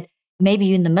fact that maybe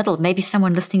you're in the middle, maybe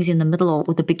someone listening is in the middle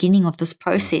or the beginning of this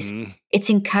process. It's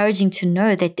encouraging to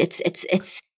know that it's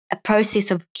a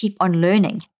process of keep on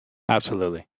learning.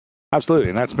 Absolutely. Absolutely.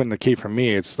 And that's been the key for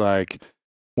me. It's like,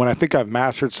 when I think I've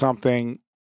mastered something,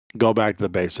 go back to the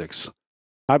basics.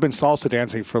 I've been salsa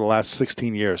dancing for the last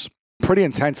 16 years, pretty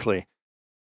intensely.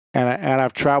 And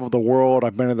I've traveled the world.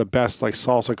 I've been to the best like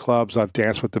salsa clubs. I've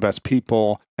danced with the best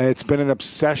people. And it's been an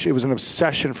obsession. It was an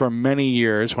obsession for many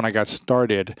years when I got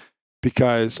started,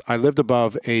 because I lived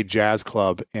above a jazz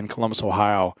club in Columbus,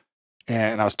 Ohio,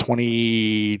 and I was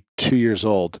 22 years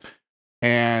old.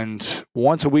 And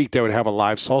once a week, they would have a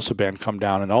live salsa band come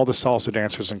down, and all the salsa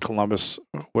dancers in Columbus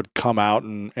would come out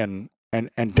and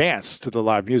dance to the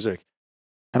live music.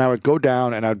 And I would go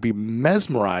down, and I'd be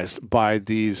mesmerized by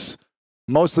these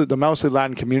mostly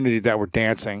Latin community that were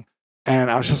dancing. And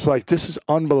I was just like, this is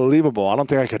unbelievable. I don't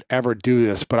think I could ever do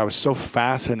this, but I was so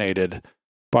fascinated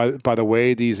by the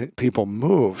way these people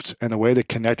moved and the way they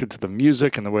connected to the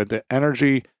music and the way the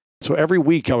energy. So every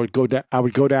week I would go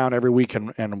down every week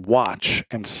and watch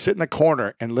and sit in the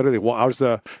corner and literally, I was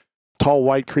the tall,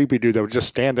 white, creepy dude that would just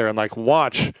stand there and like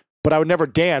watch, but I would never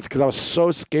dance because I was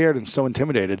so scared and so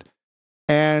intimidated.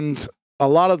 And a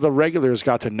lot of the regulars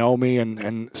got to know me,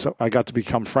 and so I got to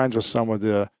become friends with some of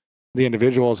the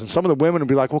individuals, and some of the women would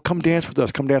be like, well, come dance with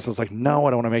us, come dance. I was like, no,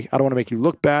 I don't want to make you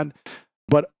look bad.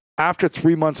 But after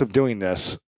 3 months of doing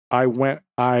this,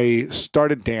 I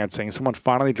started dancing. Someone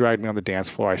finally dragged me on the dance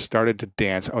floor. I started to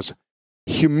dance. I was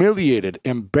humiliated,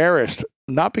 embarrassed,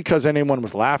 not because anyone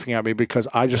was laughing at me, because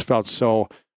I just felt so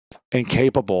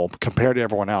incapable compared to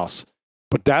everyone else.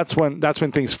 But that's when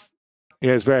things,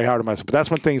 it's very hard on myself, but that's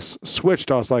when things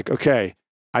switched. I was like, okay,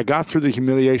 I got through the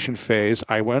humiliation phase.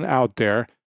 I went out there.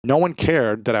 No one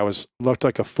cared that I looked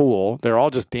like a fool. They're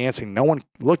all just dancing. No one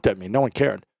looked at me. No one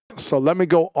cared. So let me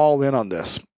go all in on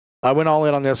this. I went all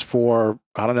in on this for,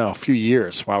 I don't know, a few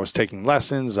years where I was taking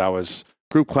lessons. I was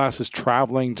group classes,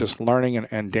 traveling, just learning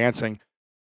and dancing.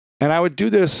 And I would do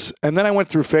this. And then I went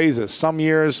through phases. Some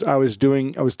years I was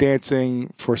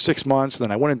dancing for 6 months.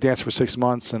 Then I wouldn't dance for 6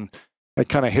 months. And I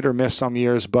kind of hit or miss some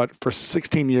years. But for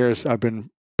 16 years, I've been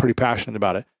pretty passionate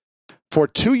about it. For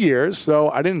 2 years,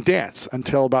 though, I didn't dance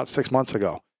until about 6 months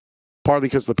ago, partly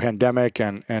because of the pandemic.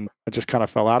 And I just kind of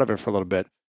fell out of it for a little bit.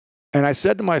 And I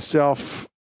said to myself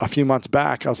a few months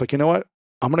back, I was like, you know what?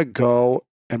 I'm going to go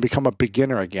and become a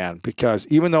beginner again, because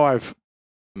even though I've,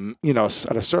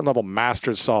 at a certain level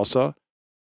mastered salsa,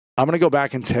 I'm going to go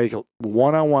back and take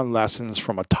one-on-one lessons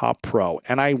from a top pro.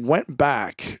 And I went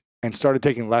back and started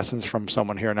taking lessons from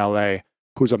someone here in LA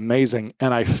who's amazing.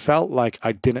 And I felt like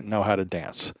I didn't know how to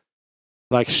dance.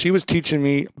 Like, she was teaching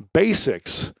me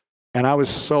basics and I was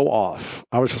so off.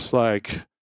 I was just like,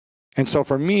 and so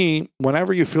for me,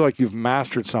 whenever you feel like you've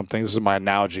mastered something, this is my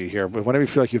analogy here, but whenever you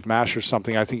feel like you've mastered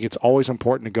something, I think it's always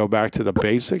important to go back to the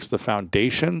basics, the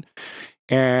foundation,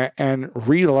 and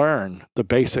relearn the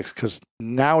basics, because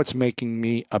now it's making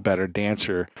me a better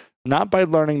dancer, not by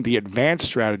learning the advanced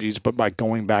strategies, but by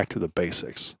going back to the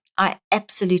basics. I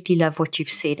absolutely love what you've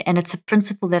said. And it's a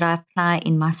principle that I apply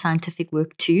in my scientific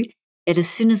work too. That as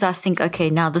soon as I think, okay,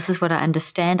 now this is what I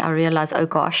understand, I realize, oh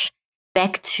gosh, go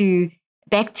back to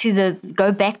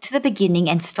the beginning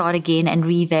and start again and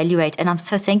reevaluate. And I'm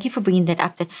so thank you for bringing that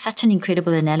up. That's such an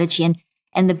incredible analogy.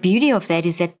 And the beauty of that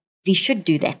is that we should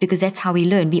do that, because that's how we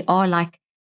learn. We are like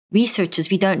researchers.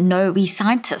 We don't know. We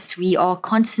scientists. We are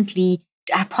constantly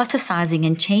hypothesizing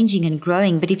and changing and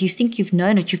growing. But if you think you've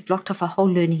known it, you've blocked off a whole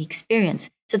learning experience.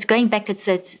 So it's going back to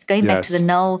back to the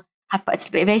null. It's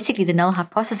basically the null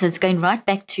hypothesis. It's going right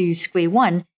back to square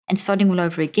one and starting all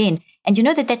over again. And you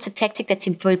know that that's a tactic that's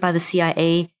employed by the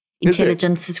CIA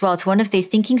intelligence as well. It's one of their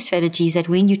thinking strategies, that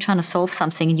when you're trying to solve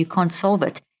something and you can't solve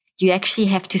it, you actually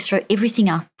have to throw everything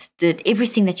out,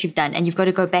 everything that you've done, and you've got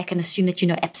to go back and assume that you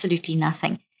know absolutely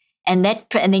nothing. And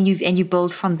then you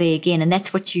build from there again. And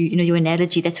that's what your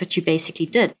analogy, that's what you basically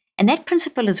did. And that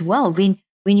principle as well, when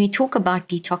you talk about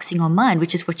detoxing our mind,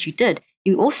 which is what you did,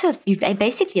 you've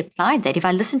basically applied that. If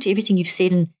I listen to everything you've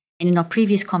said and in our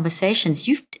previous conversations,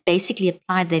 you've basically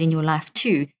applied that in your life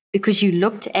too, because you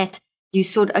looked at, you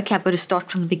thought, okay, I've got to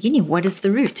start from the beginning. What is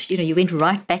the root? You went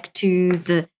right back to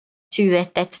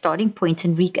that starting point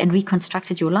and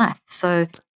reconstructed your life. So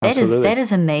that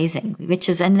is amazing.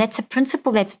 And that's a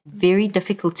principle that's very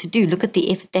difficult to do. Look at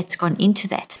the effort that's gone into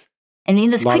that. And in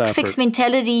this quick fix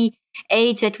mentality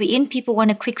age that we're in, people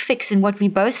want a quick fix. And what we're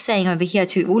both saying over here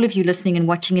to all of you listening and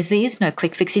watching is there is no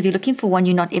quick fix. If you're looking for one,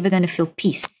 you're not ever going to feel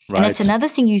peace. Right. And that's another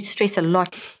thing you stress a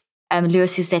lot,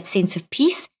 Lewis, is that sense of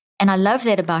peace. And I love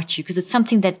that about you, because it's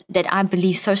something that I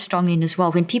believe so strongly in as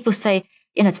well. When people say,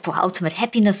 it's for ultimate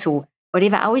happiness or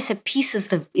whatever, I always say peace is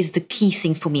the key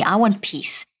thing for me. I want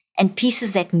peace. And peace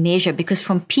is that measure, because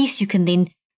from peace you can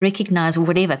then recognize or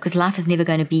whatever, because life is never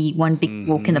going to be one big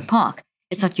walk in the park.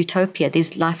 It's not utopia.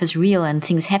 Life is real and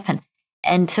things happen.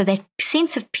 And so that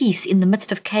sense of peace in the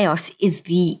midst of chaos is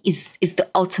the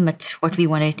ultimate, what we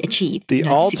want to achieve. The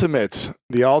ultimate.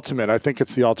 I think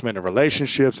it's the ultimate in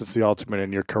relationships. It's the ultimate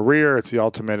in your career. It's the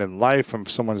ultimate in life. If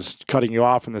someone's cutting you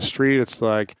off in the street, it's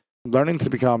like learning to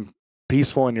become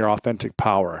peaceful in your authentic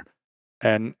power.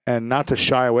 And not to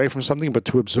shy away from something, but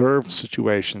to observe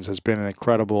situations has been an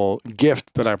incredible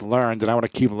gift that I've learned, and I want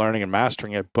to keep learning and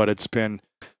mastering it. But it's been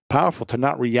powerful to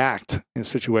not react in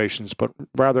situations, but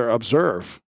rather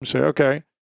observe. You say, okay,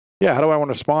 yeah, how do I want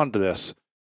to respond to this?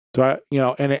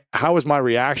 How is my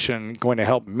reaction going to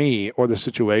help me or the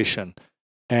situation?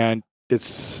 And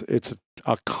it's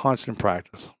a constant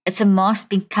practice. It's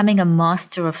becoming a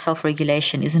master of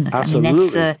self-regulation, isn't it?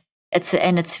 Absolutely. I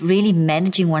mean, it's really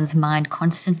managing one's mind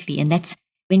constantly. And that's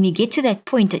when we get to that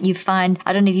point that you find,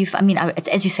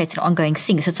 as you say, it's an ongoing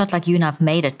thing. So it's not like you and I've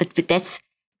made it, but that's,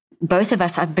 both of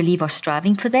us, I believe, are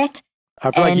striving for that. I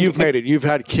feel like you've made it. You've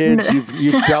had kids.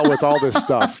 You've dealt with all this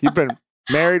stuff. You've been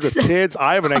married with kids.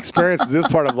 I haven't experienced this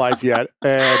part of life yet.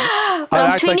 And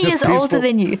I'm 20 years older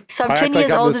than you. So I'm 20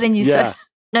 years older than you. Yeah.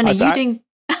 So you're doing,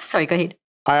 sorry, go ahead.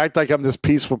 I act like I'm this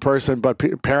peaceful person, but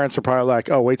parents are probably like,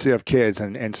 oh, wait till you have kids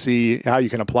and see how you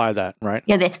can apply that, right?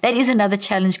 Yeah, that is another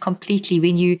challenge completely.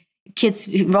 When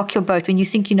kids rock your boat, when you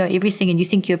think you know everything and you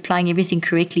think you're applying everything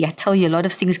correctly, I tell you, a lot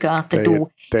of things go out the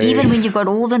door. Even when you've got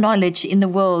all the knowledge in the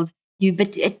world, the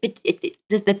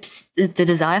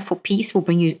desire for peace will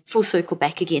bring you full circle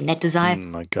back again. That desire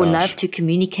for love, to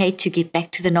communicate, to get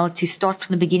back to the knowledge, to start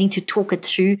from the beginning, to talk it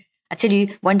through. I tell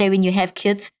you, one day when you have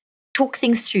kids, talk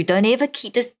things through. Don't ever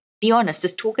just be honest.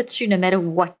 Just talk it through no matter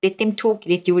what. Let them talk.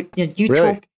 Let you Really?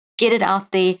 talk. Get it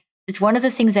out there. It's one of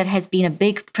the things that has been a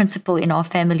big principle in our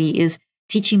family is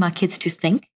teaching my kids to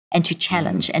think and to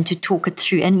challenge and to talk it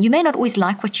through. And you may not always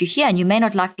like what you hear, and you may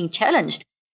not like being challenged,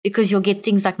 because you'll get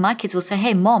things like my kids will say,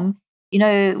 hey, Mom, you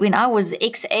know, when I was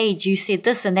X age, you said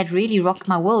this, and that really rocked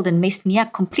my world and messed me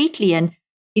up completely. And,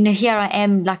 you know, here I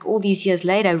am, like all these years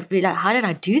later, really, like, how did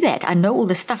I do that? I know all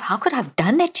this stuff. How could I have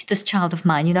done that to this child of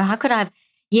mine? You know, how could I have?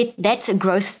 Yet that's a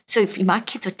growth. So if my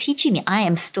kids are teaching me, I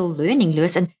am still learning,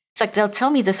 Lewis. And it's like they'll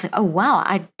tell me this, like, oh, wow,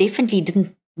 I definitely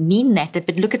didn't mean that.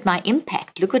 But look at my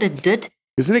impact. Look what it did.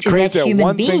 Isn't it crazy that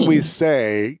one thing we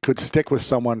say could stick with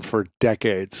someone for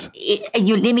decades?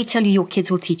 Let me tell you, your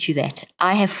kids will teach you that.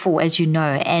 I have 4, as you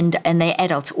know, and they're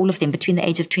adults, all of them, between the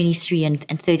age of 23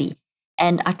 and 30.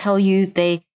 And I tell you,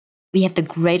 we have the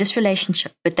greatest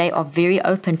relationship, but they are very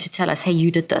open to tell us, hey, you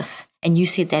did this, and you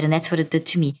said that, and that's what it did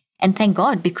to me. And thank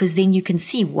God, because then you can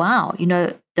see, wow, you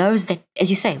know, those that, as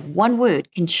you say, one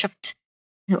word can shift.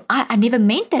 You know, I never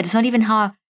meant that. It's not even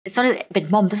how,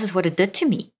 but Mom, this is what it did to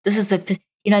me. This is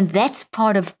you know, that's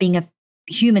part of being a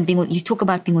human. You talk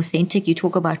about being authentic. You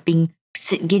talk about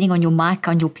getting on your mic,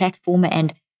 on your platform,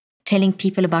 and telling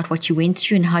people about what you went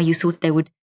through and how you thought they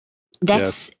would.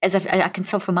 That's as I can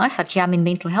tell from my side here. I'm in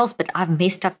mental health, but I've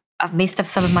messed up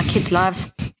some of my kids'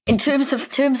 lives. In terms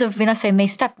of when I say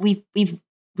messed up, we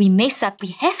mess up. We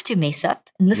have to mess up.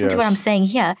 And listen to what I'm saying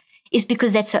here. Is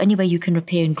because that's the only way you can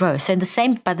repair and grow. So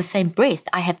by the same breath,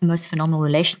 I have the most phenomenal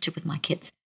relationship with my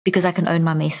kids because I can own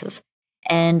my messes.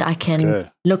 And I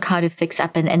can look how to fix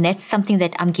up. And that's something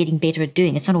that I'm getting better at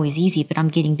doing. It's not always easy, but I'm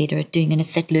getting better at doing. And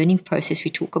it's that learning process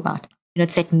we talk about. You know,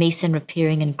 it's that mess and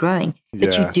repairing and growing.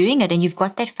 But you're doing it and you've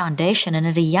got that foundation. And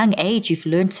at a young age, you've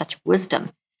learned such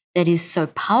wisdom that is so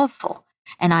powerful.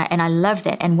 And I love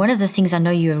that. And one of the things I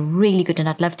know you're really good, and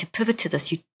I'd love to pivot to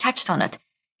this, you touched on it.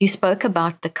 You spoke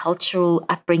about the cultural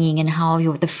upbringing and how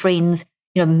the friends,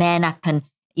 you know, man up and,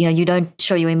 you know, you don't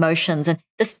show your emotions, and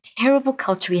this terrible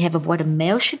culture we have of what a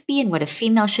male should be and what a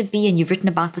female should be. And you've written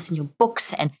about this in your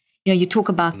books, and, you know, you talk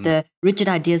about the rigid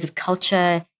ideas of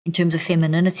culture in terms of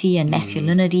femininity and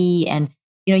masculinity. And,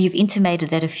 you know, you've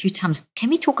intimated that a few times. Can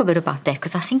we talk a bit about that?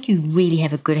 Because I think you really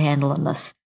have a good handle on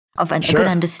this, of a good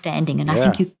understanding. And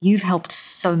I think you've helped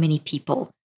so many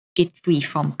people get free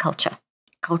from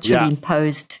culturally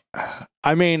imposed.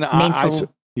 I mean,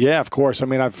 of course. I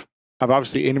mean, I've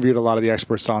obviously interviewed a lot of the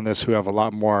experts on this who have a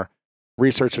lot more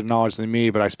research and knowledge than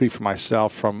me, but I speak for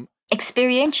myself from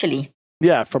experientially.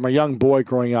 Yeah, from a young boy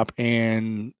growing up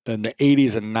in the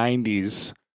 80s and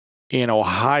 90s in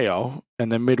Ohio in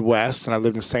the Midwest, and I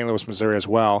lived in St. Louis, Missouri as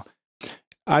well.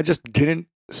 I just didn't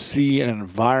see an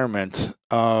environment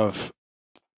of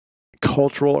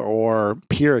cultural or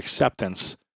peer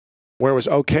acceptance where it was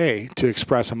okay to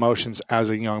express emotions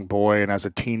as a young boy and as a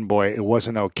teen boy. It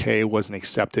wasn't okay. It wasn't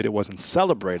accepted. It wasn't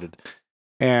celebrated.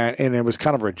 And it was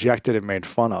kind of rejected and made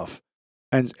fun of.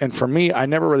 And for me, I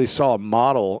never really saw a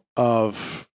model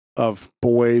of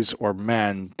boys or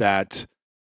men that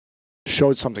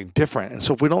showed something different. And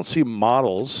so if we don't see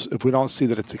models, if we don't see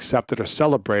that it's accepted or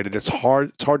celebrated, it's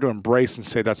hard to embrace and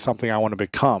say that's something I want to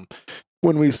become.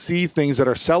 When we see things that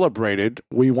are celebrated,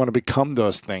 we want to become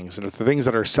those things. And if the things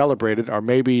that are celebrated are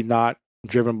maybe not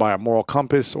driven by a moral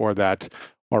compass or that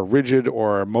are rigid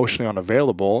or emotionally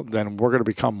unavailable, then we're going to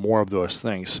become more of those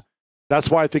things.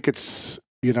 That's why I think it's,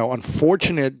 you know,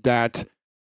 unfortunate that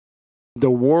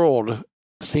the world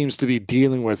seems to be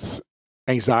dealing with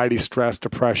anxiety, stress,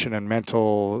 depression, and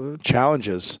mental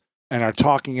challenges and are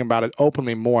talking about it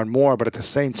openly more and more. But at the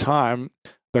same time,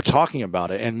 they're talking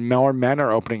about it, and more men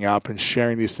are opening up and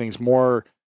sharing these things. More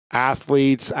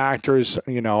athletes, actors,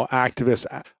 you know, activists,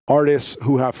 artists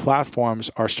who have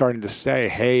platforms are starting to say,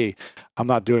 hey, I'm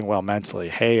not doing well mentally.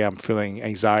 Hey, I'm feeling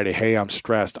anxiety. Hey, I'm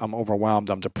stressed. I'm overwhelmed.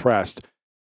 I'm depressed.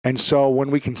 And so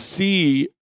when we can see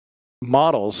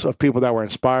models of people that we're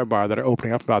inspired by that are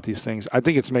opening up about these things, I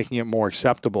think it's making it more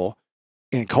acceptable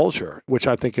in culture, which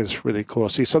I think is really cool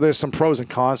to see. So there's some pros and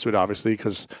cons to it, obviously,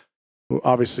 because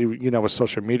obviously, you know, with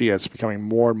social media, it's becoming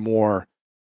more and more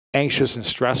anxious and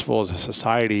stressful as a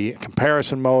society,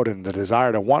 comparison mode and the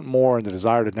desire to want more and the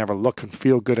desire to never look and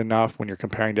feel good enough when you're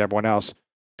comparing to everyone else.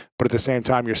 But at the same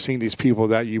time, you're seeing these people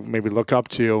that you maybe look up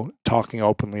to talking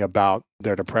openly about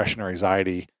their depression or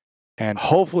anxiety. And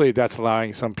hopefully that's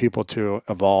allowing some people to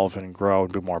evolve and grow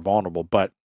and be more vulnerable.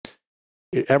 But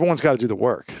everyone's got to do the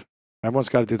work. Everyone's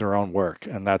got to do their own work.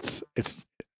 And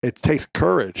it takes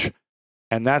courage.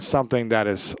 And that's something that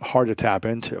is hard to tap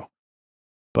into,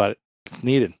 but it's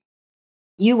needed.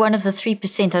 you're one of the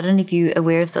 3%. I don't know if you're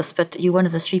aware of this, but you're one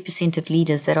of the 3% of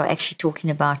leaders that are actually talking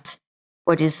about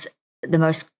what is the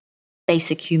most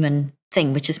basic human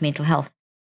thing, which is mental health.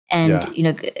 And,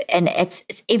 and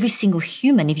it's every single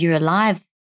human. If you're alive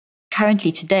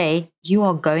currently today, you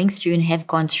are going through and have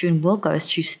gone through and will go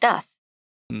through stuff.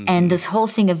 Mm-hmm. And this whole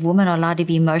thing of women are allowed to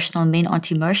be emotional and men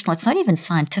aren't emotional, it's not even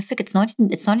scientific. It's not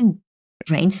in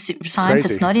brain science.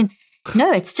 Crazy. It's not in,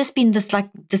 no, it's just been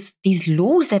these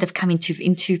laws that have come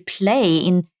into play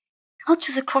in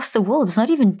cultures across the world. It's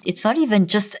not even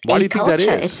just Why a do you culture. Think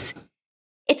that is?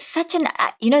 It's such an,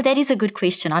 that is a good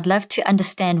question. I'd love to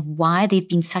understand why there've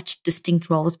been such distinct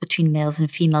roles between males and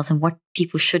females and what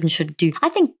people should and shouldn't do. I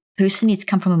think personally it's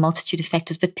come from a multitude of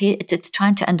factors, but it's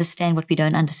trying to understand what we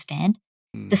don't understand.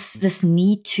 This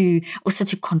need to also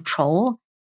to control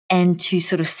and to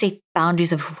sort of set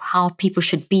boundaries of how people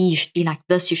should be. You should be like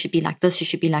this, you should be like this, you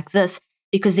should be like this,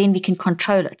 because then we can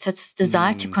control it. So it's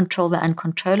desire to control the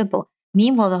uncontrollable.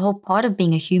 Meanwhile, the whole part of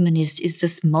being a human is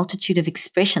this multitude of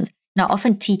expressions. Now, I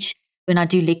often teach when I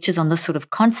do lectures on this sort of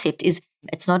concept is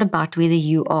it's not about whether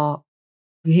you are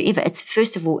whoever. It's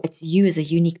first of all, it's you as a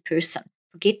unique person.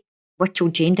 Forget what your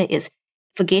gender is.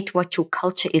 Forget what your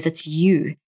culture is. It's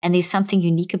you. And there's something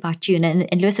unique about you.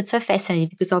 And Lewis, it's so fascinating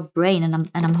because our brain, and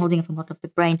I'm holding up a model of the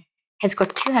brain, has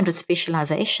got 200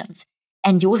 specializations.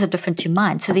 And yours are different to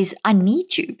mine. So I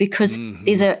need you because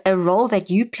there's a role that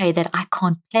you play that I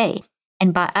can't play.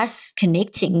 And by us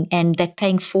connecting and that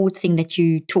playing forward thing that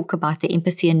you talk about, the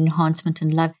empathy and enhancement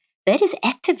and love, that is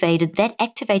activated. That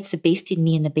activates the best in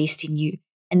me and the best in you.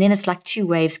 And then it's like two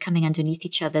waves coming underneath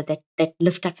each other that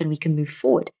lift up and we can move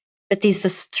forward. But there's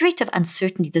this threat of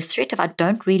uncertainty, this threat of I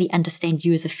don't really understand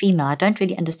you as a female. I don't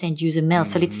really understand you as a male.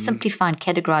 So let's simplify and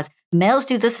categorize. Males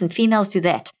do this and females do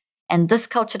that. And this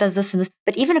culture does this and this.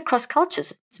 But even across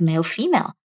cultures, it's male,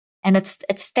 female. And it's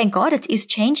thank God it is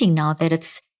changing now that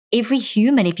it's every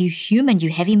human. If you're human, you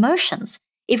have emotions.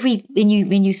 When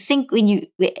you think,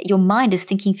 your mind is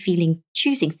thinking, feeling,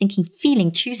 choosing, thinking,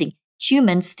 feeling, choosing.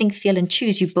 Humans think, feel, and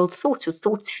choose. You build thoughts with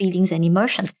thoughts, feelings, and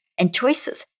emotions and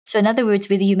choices. So in other words,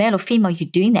 whether you're male or female, you're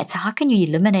doing that. So how can you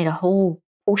eliminate a whole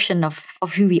portion of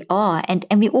who we are? And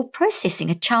we're all processing.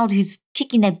 A child who's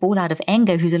kicking that ball out of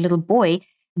anger, who's a little boy,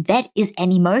 that is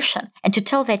an emotion. And to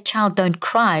tell that child, don't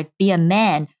cry, be a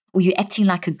man, or you're acting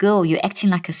like a girl, you're acting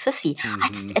like a sissy,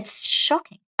 it's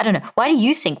shocking. I don't know. Why do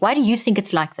you think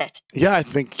it's like that? Yeah, I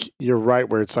think you're right,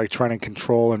 where it's like trying to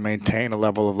control and maintain a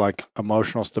level of like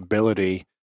emotional stability.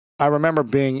 I remember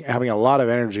having a lot of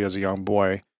energy as a young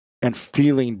boy and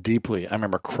feeling deeply. I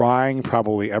remember crying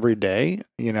probably every day,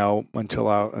 until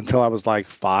I was like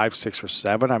 5, 6, or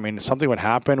 7. I mean, something would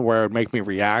happen where it would make me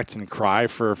react and cry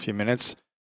for a few minutes.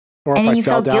 Or and if then I you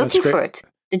fell felt down guilty for it.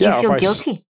 Did you feel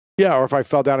guilty? Yeah, or if I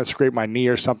fell down and scraped my knee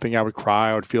or something, I would cry.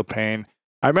 I would feel pain.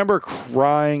 I remember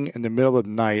crying in the middle of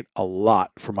the night a lot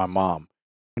for my mom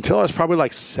until I was probably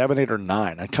like 7, 8, or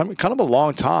 9. Kind of a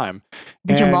long time.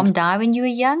 Did your mom die when you were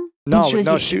young? No,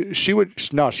 she would.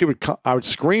 I would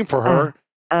scream for her,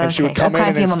 and she would come in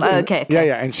and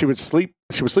and she would sleep.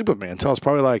 She would sleep with me until I was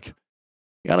probably like,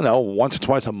 I don't know, once or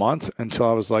twice a month until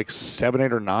I was like 7,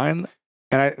 8, or 9.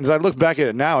 And as I look back at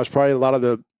it now, it's probably a lot of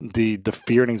the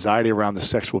fear and anxiety around the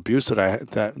sexual abuse that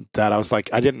I was like,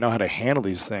 I didn't know how to handle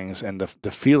these things and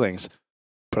the feelings,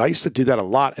 but I used to do that a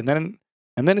lot. And then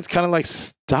it kind of like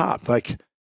stopped. Like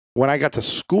when I got to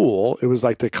school, it was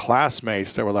like the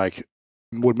classmates that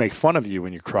would make fun of you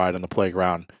when you cried on the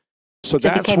playground. So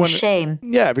that's it became when shame.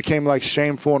 Yeah, it became like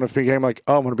shameful, and it became like,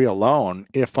 oh, I'm going to be alone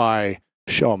if I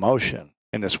show emotion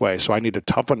in this way. So I need to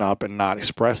toughen up and not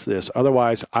express this.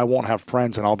 Otherwise, I won't have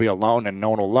friends and I'll be alone and no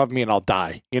one will love me and I'll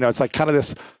die. It's like kind of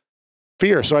this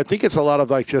fear. So I think it's a lot of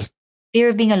like just fear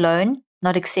of being alone,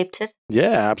 not accepted.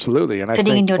 Yeah, absolutely. And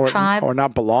fitting into a tribe or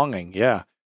not belonging. Yeah.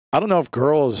 I don't know if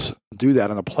girls do that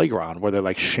on the playground where they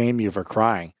like shame you for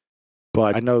crying,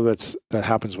 but I know that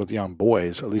happens with young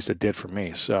boys. At least it did for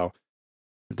me. So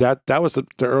that was the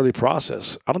early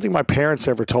process. I don't think my parents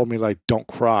ever told me like, don't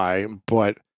cry,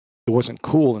 but it wasn't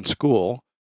cool in school.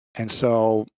 And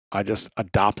so I just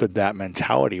adopted that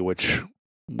mentality, which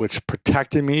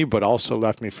protected me, but also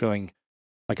left me feeling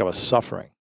like I was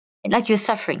suffering. Like you're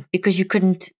suffering because you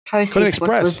couldn't process what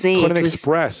was there. Couldn't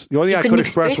express. The only thing I could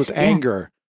express was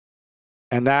anger.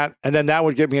 And then that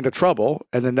would get me into trouble.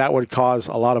 And then that would cause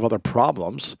a lot of other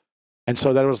problems. And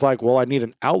so then it was like, well, I need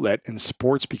an outlet, and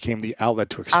sports became the outlet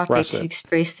to express it. To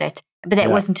express that. But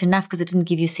that wasn't enough because it didn't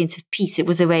give you a sense of peace. It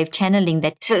was a way of channeling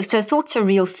that. So thoughts are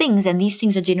real things, and these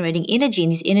things are generating energy,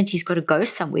 and this energy's got to go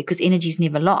somewhere because energy's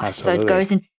never lost. Absolutely. So it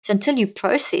goes in. So until you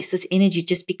process, this energy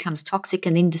just becomes toxic,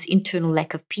 and then this internal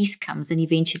lack of peace comes, and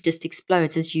eventually just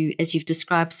explodes, as you've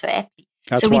described so aptly.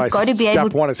 That's so why we've got to be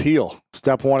step one is heal.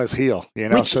 Step one is heal. You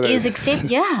know, which is accept.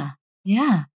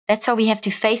 Yeah. That's how we have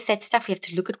to face that stuff. We have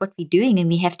to look at what we're doing, and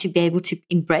we have to be able to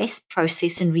embrace,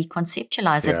 process, and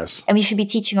reconceptualize it. Yes. And we should be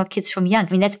teaching our kids from young. I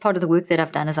mean, that's part of the work that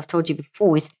I've done, as I've told you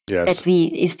before, is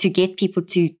to get people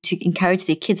to encourage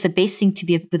their kids. The best thing to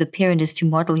be with a parent is to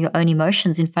model your own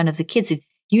emotions in front of the kids. If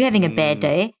you're having a bad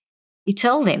day, you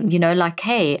tell them, like,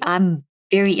 hey, I'm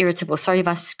very irritable. Sorry if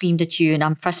I screamed at you and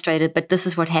I'm frustrated, but this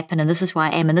is what happened and this is why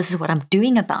I am and this is what I'm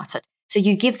doing about it. So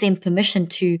you give them permission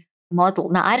to model.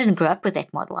 Now, I didn't grow up with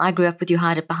that model. I grew up with you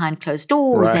hide it behind closed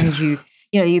doors and you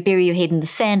bury your head in the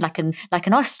sand like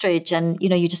an ostrich, and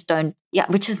you just don't,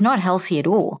 which is not healthy at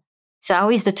all. So I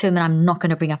always determine I'm not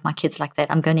going to bring up my kids like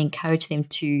that. I'm going to encourage them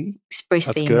to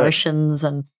express their emotions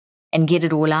and get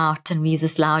it all out. And we're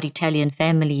this loud Italian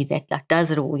family that does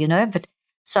it all, But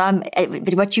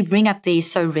but what you bring up there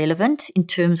is so relevant in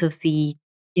terms of the,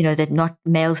 that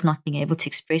males not being able to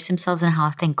express themselves, and how,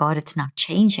 thank God, it's now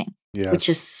changing. Yes. Which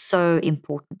is so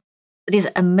important. There's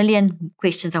a million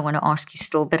questions I want to ask you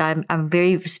still, but I'm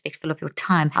very respectful of your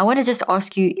time. I want to just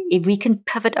ask you if we can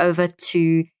pivot over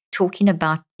to talking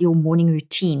about your morning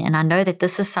routine. And I know that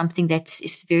this is something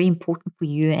is very important for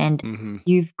you, and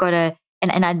you've got to,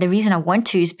 and the reason I want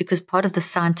to is because part of the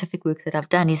scientific work that I've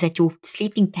done is that your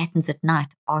sleeping patterns at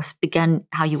night are begun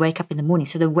how you wake up in the morning.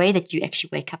 So the way that you actually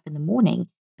wake up in the morning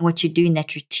and what you do in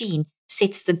that routine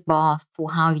sets the bar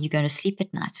for how you're going to sleep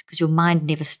at night, because your mind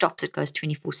never stops. It goes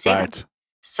 24/7. Right.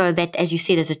 So that, as you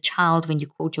said, as a child, when you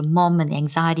called your mom and the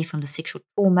anxiety from the sexual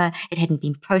trauma, it hadn't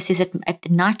been processed.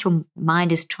 At night, your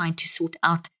mind is trying to sort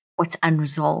out what's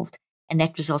unresolved, and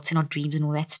that results in our dreams and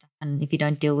all that stuff. And if you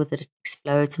don't deal with it, it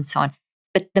explodes and so on.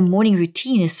 But the morning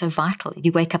routine is so vital. If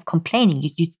you wake up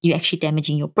complaining, you're actually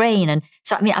damaging your brain. And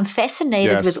so, I mean, I'm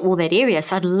fascinated with all that area.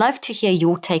 So I'd love to hear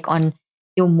your take on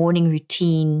your morning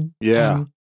routine, and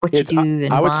what you do,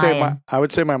 and why. I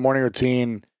would say my morning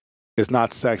routine is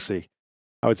not sexy.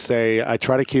 I would say I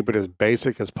try to keep it as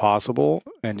basic as possible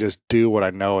and just do what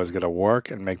I know is going to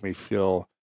work and make me feel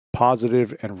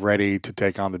positive and ready to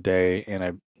take on the day in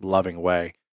a loving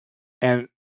way. And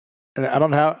I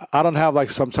don't have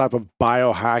like some type of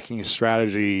biohacking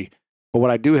strategy, but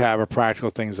what I do have are practical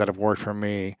things that have worked for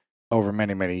me over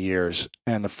many, many years.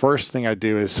 And the first thing I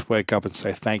do is wake up and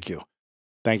say thank you.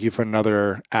 Thank you for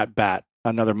another at-bat,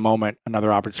 another moment,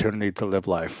 another opportunity to live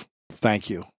life. Thank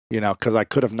you, because I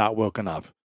could have not woken up.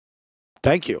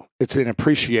 Thank you. It's an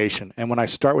appreciation. And when I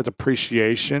start with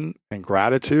appreciation and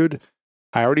gratitude,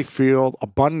 I already feel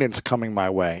abundance coming my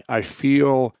way. I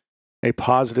feel a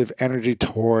positive energy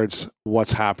towards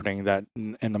what's happening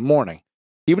in the morning.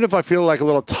 Even if I feel like a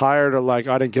little tired, or like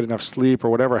I didn't get enough sleep,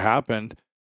 or whatever happened,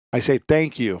 I say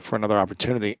thank you for another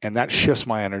opportunity, and that shifts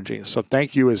my energy. So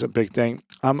thank you is a big thing.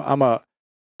 I'm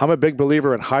a big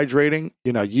believer in hydrating.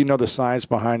 You know the science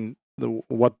behind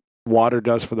what water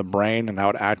does for the brain and how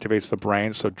it activates the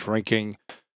brain. So drinking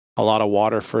a lot of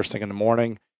water first thing in the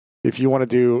morning. If you want to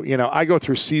do, I go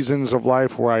through seasons of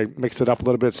life where I mix it up a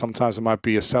little bit. Sometimes it might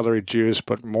be a celery juice,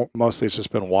 but mostly it's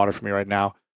just been water for me right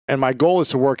now. And my goal is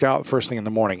to work out first thing in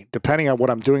the morning. Depending on what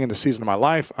I'm doing in the season of my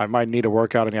life, I might need a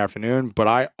workout in the afternoon, but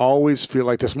I always feel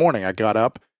like this morning I got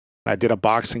up and I did a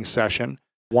boxing session,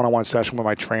 one-on-one session with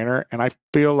my trainer, and I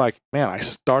feel like, man, I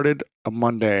started a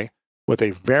Monday with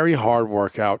a very hard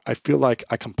workout. I feel like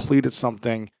I completed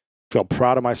something, feel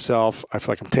proud of myself. I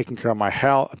feel like I'm taking care of my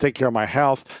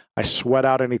health. I sweat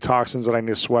out any toxins that I need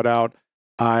to sweat out.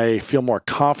 I feel more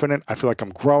confident. I feel like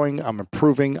I'm growing, I'm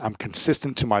improving, I'm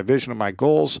consistent to my vision and my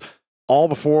goals, all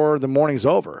before the morning's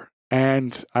over.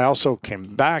 And I also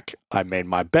came back, I made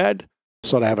my bed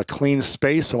so that I have a clean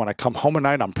space. So when I come home at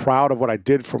night, I'm proud of what I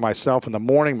did for myself in the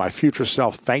morning. My future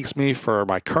self thanks me for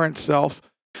my current self.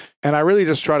 And I really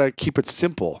just try to keep it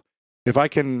simple. If I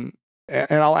can,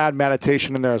 and I'll add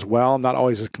meditation in there as well. I'm not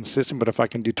always as consistent, but if I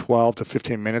can do 12 to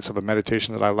 15 minutes of a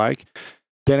meditation that I like,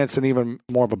 then it's an even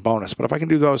more of a bonus. But if I can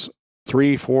do those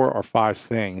 3, 4, or 5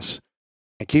 things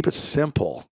and keep it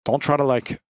simple, don't try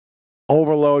to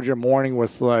overload your morning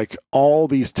with all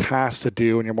these tasks to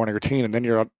do in your morning routine, and then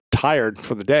you're tired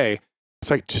for the day.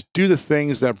 It's like, just do the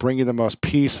things that bring you the most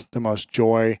peace, the most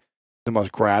joy, the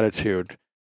most gratitude.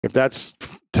 If that's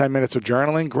 10 minutes of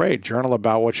journaling, great. Journal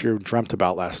about what you dreamt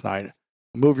about last night.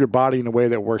 Move your body in a way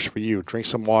that works for you. Drink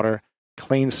some water,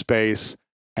 clean space,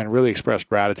 and really express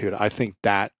gratitude, I think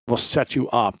that will set you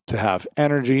up to have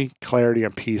energy, clarity,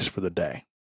 and peace for the day.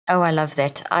 Oh, I love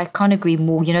that. I can't agree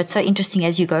more. You know, it's so interesting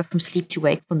as you go from sleep to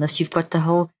wakefulness, you've got the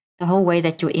whole way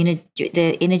that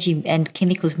the energy and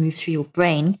chemicals move through your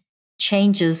brain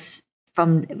changes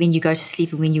from when you go to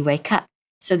sleep and when you wake up.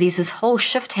 So there's this whole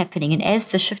shift happening. And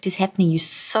as the shift is happening, you're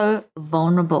so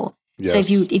vulnerable. Yes.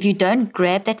 So if you don't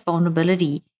grab that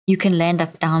vulnerability, you can land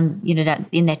up down, you know,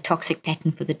 in that toxic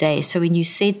pattern for the day. So when you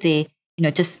said there, you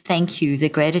know, just thank you, the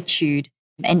gratitude,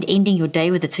 and ending your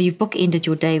day with it. So you've bookended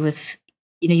your day with,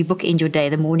 you know, you bookend your day,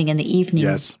 the morning and the evening,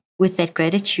 yes, with that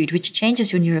gratitude, which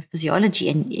changes your neurophysiology.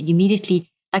 And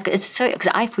immediately, like, it's so,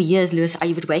 because for years, Lewis, I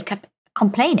would wake up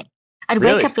complaining. I'd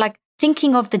wake up like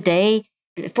thinking of the day.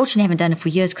 Fortunately, I haven't done it for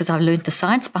years because I've learned the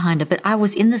science behind it. But I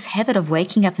was in this habit of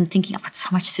waking up and thinking, I've got so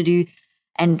much to do,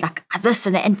 and like this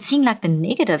and that, and seeing like the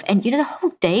negative. And, you know, the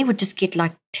whole day would just get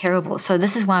like terrible. So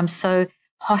this is why I'm so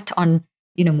hot on,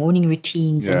 you know, morning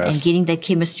routines and getting that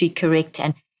chemistry correct.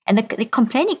 And the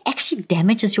complaining actually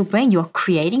damages your brain. You're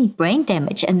creating brain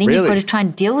damage. And then you've got to try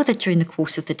and deal with it during the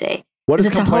course of the day. What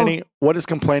does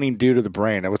complaining do to the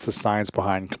brain? And what's the science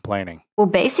behind complaining? Well,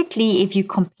 basically, if you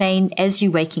complain as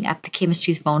you're waking up, the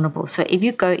chemistry is vulnerable. So if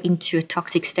you go into a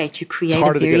toxic state, you create it's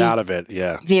harder to get out of it.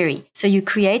 Yeah. Very. So you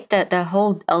create the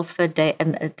whole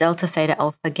delta, theta,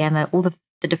 alpha, gamma, all the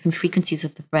different frequencies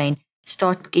of the brain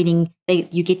start getting,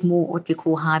 you get more what we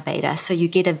call high beta. So you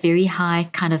get a very high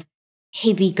kind of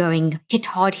heavy going,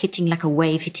 hard hitting like a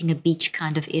wave hitting a beach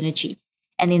kind of energy.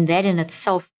 And in that in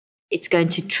itself, it's going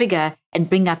to trigger and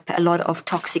bring up a lot of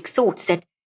toxic thoughts that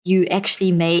you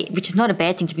actually may, which is not a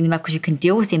bad thing to bring them up because you can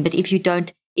deal with them. But if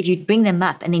you bring them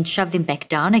up and then shove them back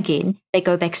down again, they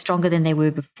go back stronger than they were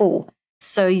before.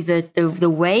 So the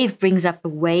wave brings up the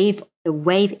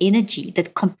wave energy.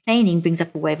 That complaining brings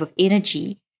up a wave of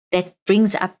energy that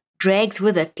drags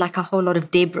with it like a whole lot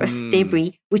of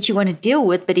debris, which you want to deal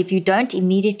with. But if you don't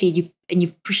immediately,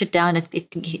 you push it down,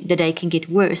 the day can get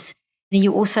worse. Then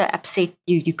you also upset,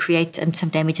 you create some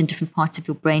damage in different parts of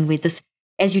your brain where this,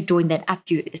 as you join that up,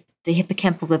 the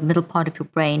hippocampal, the middle part of your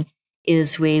brain,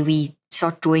 is where we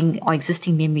start drawing our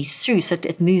existing memories through. So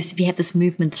it moves, we have this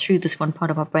movement through this one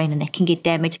part of our brain, and that can get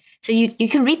damaged. So you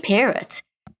can repair it,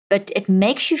 but it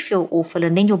makes you feel awful.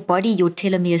 And then your body, your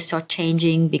telomeres start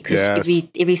changing because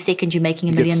every second you're making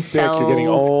a million cells. You're getting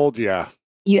old, yeah.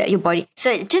 Your body.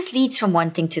 So it just leads from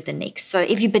one thing to the next. So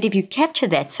if you capture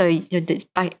that, so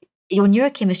your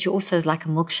neurochemistry also is like a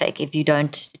milkshake. If you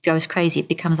don't, it goes crazy. It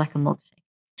becomes like a milkshake.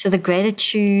 So the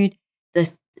gratitude,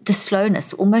 the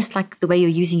slowness, almost like the way you're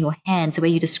using your hands, the way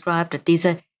you described it.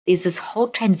 There's this whole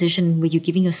transition where you're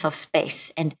giving yourself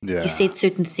space. And you said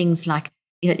certain things like,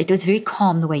 it was very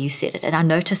calm the way you said it. And I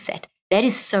noticed that. That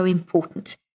is so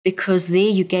important because there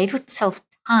you gave yourself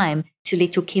time to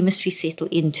let your chemistry settle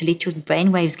in, to let your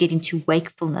brainwaves get into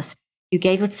wakefulness. You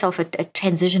gave yourself a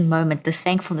transition moment. The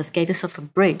thankfulness gave yourself a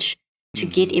bridge to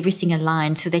get everything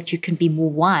aligned so that you can be more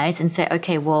wise and say,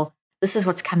 okay, well, this is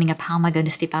what's coming up. How am I going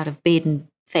to step out of bed and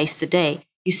face the day?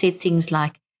 You said things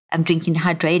like, I'm drinking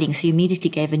hydrating. So you immediately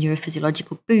gave a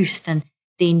neurophysiological boost. And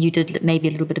then you did maybe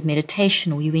a little bit of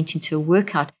meditation, or you went into a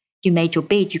workout. You made your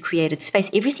bed, you created space.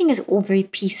 Everything is all very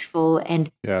peaceful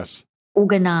and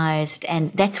organized.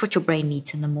 And that's what your brain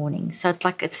needs in the morning. So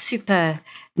it's super,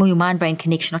 your mind-brain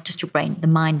connection, not just your brain, the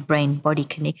mind-brain-body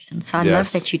connection. So I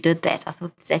love that you did that. I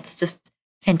thought that's just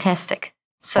fantastic.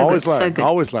 So always good, learning, so good.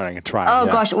 Always learning and trying.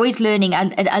 Oh gosh, always learning.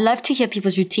 I love to hear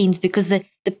people's routines because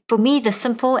for me, the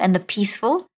simple and the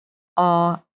peaceful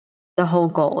are the whole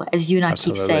goal. As you and I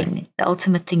keep saying, the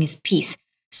ultimate thing is peace.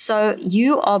 So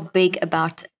you are big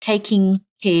about taking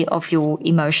care of your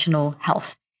emotional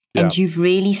health. And you've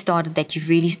really started that. You've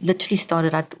really literally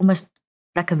started out almost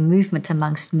like a movement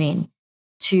amongst men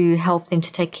to help them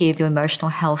to take care of your emotional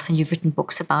health. And you've written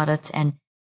books about it. And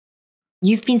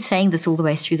you've been saying this all the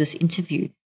way through this interview.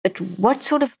 But what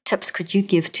sort of tips could you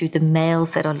give to the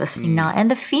males that are listening now and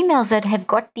the females that have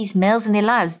got these males in their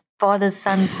lives, fathers,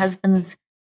 sons, husbands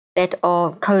that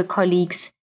are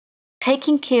colleagues,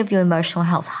 taking care of your emotional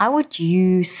health? How would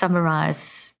you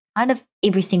summarize kind of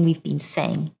everything we've been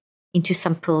saying into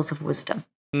some pearls of wisdom?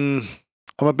 I'm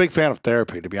a big fan of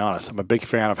therapy, to be honest. I'm a big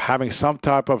fan of having some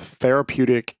type of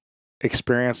therapeutic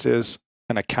experiences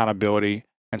and accountability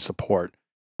and support,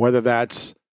 whether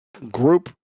that's group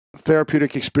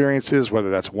therapeutic experiences,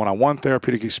 whether that's one-on-one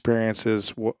therapeutic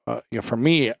experiences. For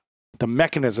me, the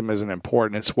mechanism isn't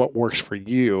important. It's what works for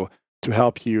you to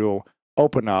help you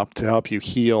open up, to help you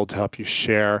heal, to help you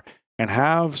share, and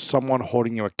have someone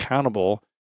holding you accountable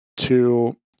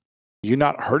to you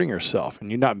not hurting yourself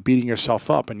and you not beating yourself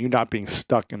up and you not being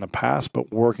stuck in the past,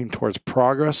 but working towards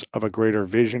progress of a greater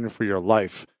vision for your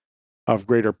life, of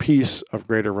greater peace, of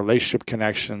greater relationship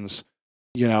connections,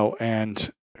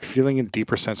 and feeling a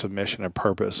deeper sense of mission and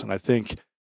purpose. And I think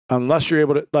unless you're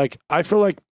able to, I feel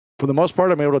like for the most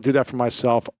part, I'm able to do that for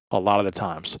myself a lot of the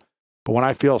times. But when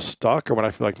I feel stuck or when I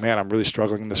feel like, man, I'm really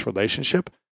struggling in this relationship,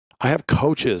 I have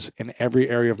coaches in every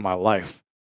area of my life.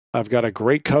 I've got a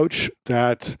great coach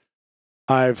that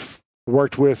I've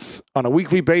worked with on a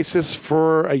weekly basis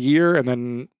for a year. And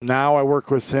then now I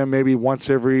work with him maybe once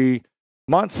every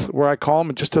month where I call him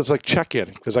and just does check in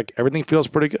because everything feels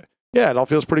pretty good. Yeah, it all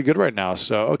feels pretty good right now.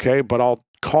 So, okay, but I'll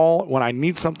call when I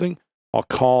need something. I'll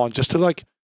call and just to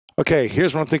okay,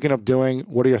 here's what I'm thinking of doing.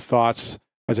 What are your thoughts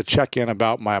as a check-in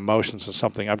about my emotions or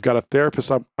something? I've got a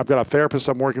therapist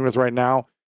I'm working with right now.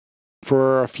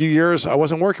 For a few years, I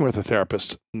wasn't working with a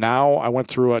therapist. Now I went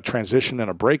through a transition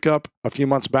and a breakup a few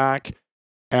months back,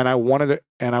 and I wanted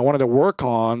to work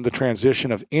on the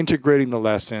transition of integrating the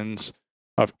lessons,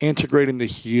 of integrating the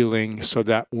healing, so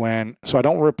I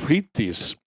don't repeat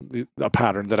a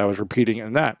pattern that I was repeating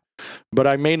in that. But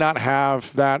I may not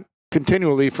have that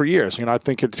continually for years. I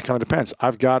think it kind of depends.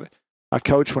 I've got a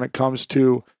coach when it comes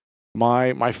to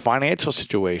my financial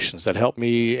situations that help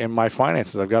me in my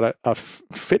finances. I've got a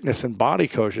fitness and body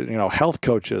coaches, health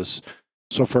coaches.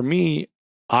 So for me,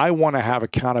 I want to have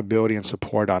accountability and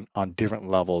support on different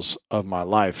levels of my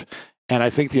life. And I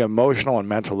think the emotional and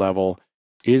mental level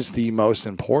is the most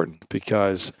important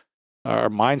because our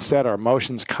mindset, our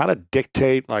emotions kind of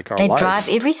dictate our life. They drive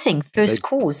everything, first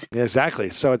cause. Exactly.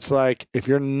 So it's if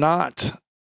you're not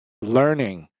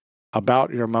learning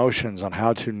about your emotions on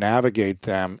how to navigate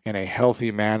them in a healthy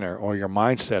manner or your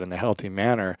mindset in a healthy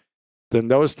manner, then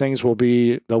those things they'll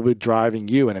be driving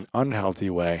you in an unhealthy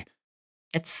way.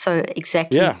 It's so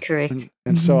exactly correct.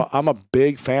 And so I'm a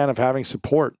big fan of having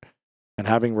support and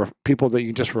having people that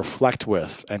you just reflect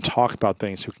with and talk about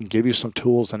things who can give you some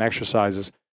tools and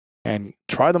exercises and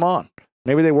try them on.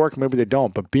 Maybe they work, maybe they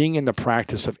don't, but being in the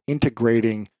practice of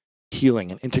integrating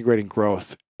healing and integrating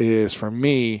growth is, for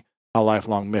me, a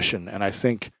lifelong mission. And I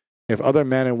think if other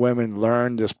men and women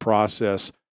learn this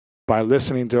process by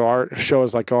listening to our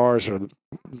shows like ours or the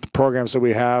programs that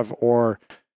we have, or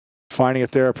finding a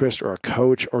therapist or a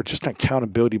coach or just an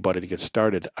accountability buddy to get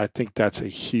started, I think that's a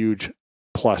huge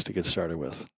plus to get started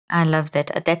with. I love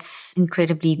that. That's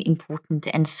incredibly important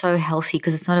and so healthy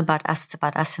because it's not about us, it's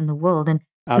about us in the world. And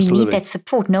Absolutely. We need that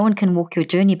support. No one can walk your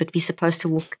journey, but we're supposed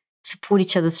to support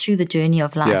each other through the journey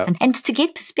of life. Yeah. And to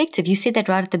get perspective, you said that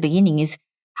right at the beginning, is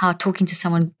how talking to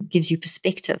someone gives you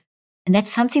perspective. And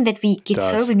that's something that when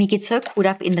we get so caught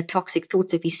up in the toxic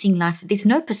thoughts of we seeing life, there's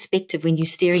no perspective when you're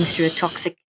staring through a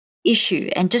toxic issue.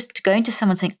 And just going to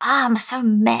someone saying, I'm so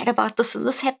mad about this and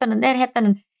this happened and that happened,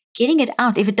 and getting it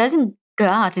out. If it doesn't go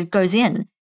out, it goes in.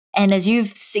 And as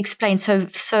you've explained so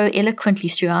eloquently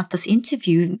throughout this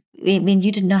interview, when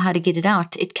you didn't know how to get it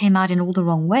out, it came out in all the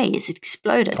wrong ways. It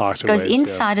exploded. It goes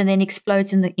inside and then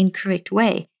explodes in the incorrect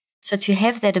way. So to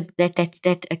have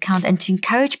that account and to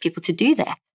encourage people to do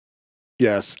that.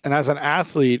 Yes. And as an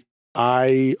athlete,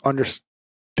 I understand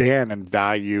and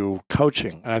value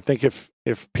coaching. And I think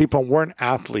if people weren't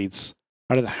athletes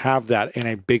or didn't have that in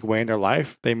a big way in their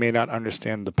life, they may not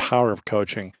understand the power of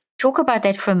coaching. Talk about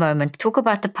that for a moment. Talk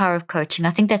about the power of coaching. I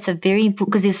think that's a very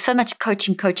important, because there's so much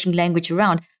coaching language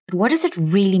around. But what does it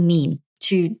really mean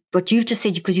to what you've just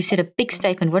said? Because you said a big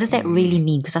statement. What does that really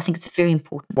mean? Because I think it's very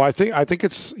important. Well, I think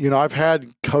it's, I've had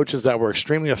coaches that were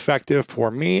extremely effective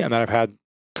for me, and then I've had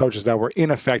coaches that were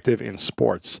ineffective in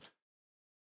sports.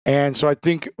 And so I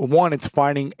think, one, it's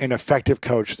finding an effective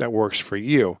coach that works for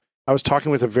you. I was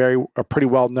talking with a pretty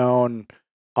well-known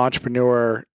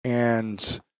entrepreneur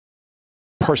and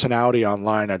personality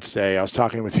online, I'd say. I was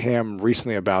talking with him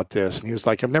recently about this, and he was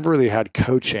like, I've never really had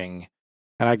coaching.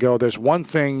 And I go, there's one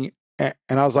thing, and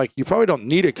I was like, you probably don't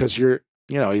need it because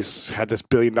he's had this $1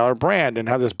 billion brand and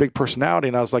have this big personality.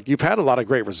 And I was like, you've had a lot of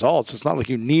great results. It's not like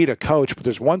you need a coach, but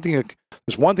there's one thing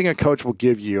a coach will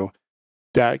give you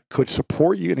that could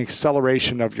support you in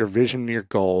acceleration of your vision and your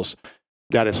goals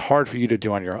that is hard for you to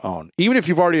do on your own. Even if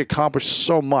you've already accomplished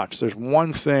so much, there's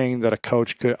one thing that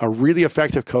a really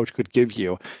effective coach could give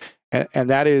you, and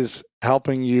that is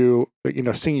helping you,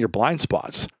 seeing your blind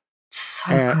spots.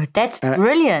 So good. That's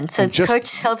brilliant. So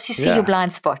coach helps you see your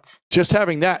blind spots. Just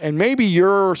having that. And maybe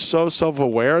you're so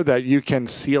self-aware that you can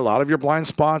see a lot of your blind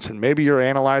spots, and maybe you're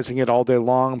analyzing it all day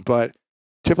long, but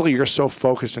typically you're so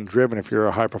focused and driven. If you're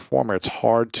a high performer, it's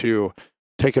hard to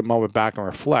take a moment back and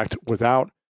reflect without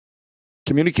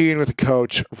communicating with the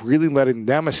coach, really letting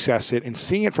them assess it and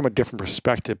seeing it from a different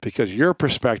perspective, because your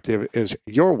perspective is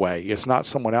your way. It's not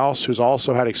someone else who's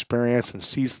also had experience and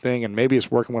sees things and maybe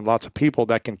is working with lots of people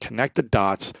that can connect the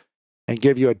dots and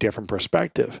give you a different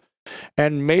perspective.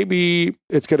 And maybe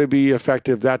it's going to be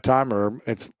effective that time or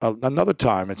it's another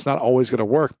time. It's not always going to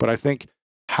work. But I think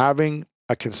having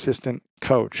a consistent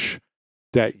coach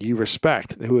that you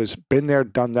respect, who has been there,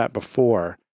 done that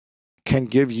before, can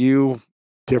give you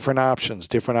different options,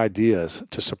 different ideas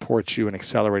to support you in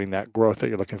accelerating that growth that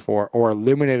you're looking for, or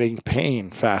eliminating pain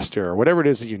faster, or whatever it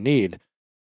is that you need,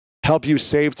 help you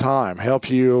save time, help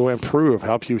you improve,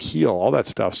 help you heal, all that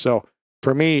stuff. So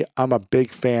for me, I'm a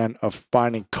big fan of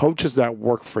finding coaches that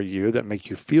work for you, that make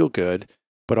you feel good,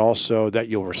 but also that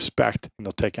you'll respect and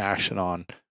they'll take action on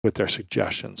with their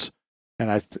suggestions.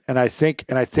 And I think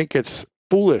it's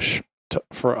foolish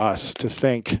for us to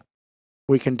think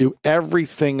we can do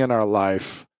everything in our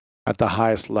life at the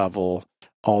highest level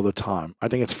all the time. I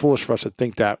think it's foolish for us to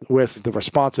think that with the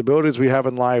responsibilities we have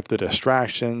in life, the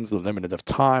distractions, the limited of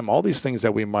time, all these things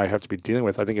that we might have to be dealing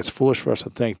with, I think it's foolish for us to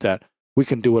think that we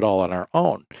can do it all on our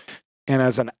own. And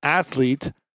as an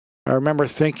athlete, I remember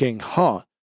thinking,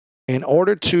 in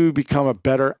order to become a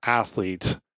better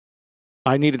athlete,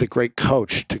 I needed a great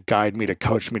coach to guide me, to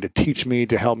coach me, to teach me,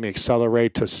 to help me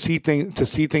accelerate, to see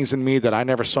things in me that I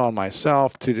never saw in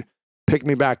myself, to pick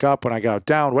me back up when I got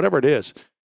down, whatever it is,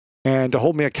 and to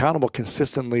hold me accountable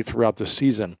consistently throughout the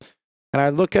season. And I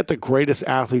look at the greatest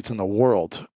athletes in the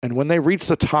world, and when they reach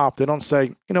the top, they don't say,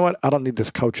 you know what, I don't need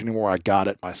this coach anymore, I got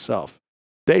it myself.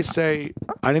 They say,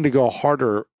 I need to go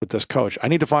harder with this coach. I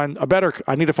need to find a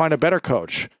better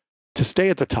coach to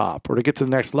stay at the top or to get to the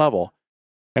next level.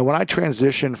 And when I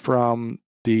transitioned from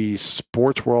the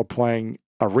sports world playing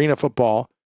arena football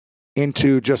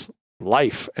into just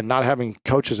life and not having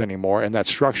coaches anymore and that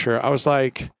structure, I was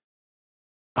like,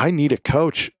 I need a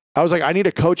coach. I need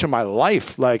a coach in my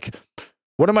life. Like,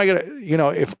 what am I going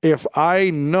to, if I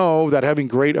know that having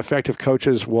great, effective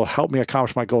coaches will help me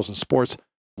accomplish my goals in sports,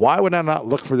 why would I not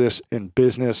look for this in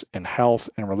business and health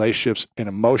and relationships and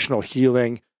emotional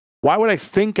healing? Why would I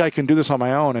think I can do this on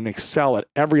my own and excel at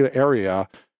every area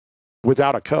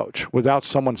without a coach, without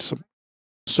someone?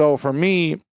 So for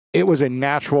me, it was a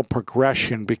natural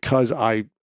progression because I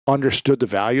understood the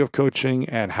value of coaching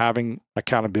and having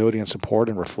accountability and support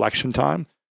and reflection time.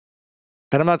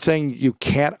 And I'm not saying you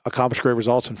can't accomplish great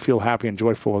results and feel happy and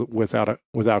joyful without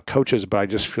coaches, but I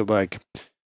just feel like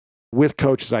with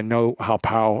coaches, I know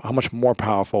how much more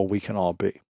powerful we can all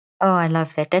be. Oh, I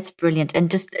love that. That's brilliant. And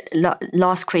just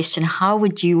last question,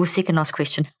 second last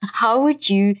question, how would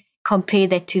you compare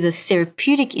that to the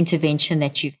therapeutic intervention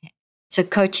that you've had? So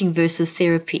coaching versus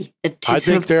therapy. I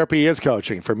think therapy is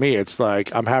coaching. For me, it's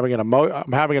like I'm having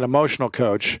an emotional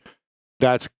coach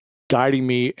that's guiding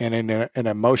me in an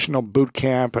emotional boot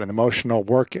camp and an emotional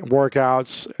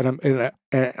workouts.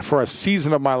 And for a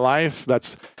season of my life,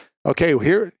 that's okay.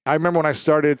 Here, I remember when I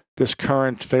started this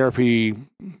current therapy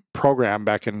program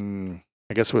back in,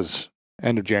 I guess it was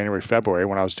end of January, February,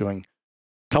 when I was doing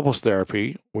couples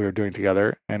therapy we were doing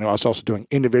together. And I was also doing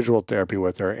individual therapy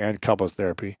with her and couples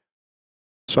therapy.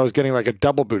 So I was getting like a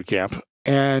double boot camp.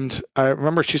 And I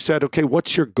remember she said, okay,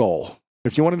 what's your goal?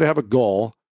 If you wanted to have a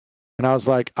goal. And I was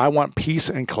like, I want peace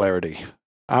and clarity.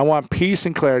 I want peace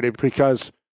and clarity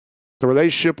because the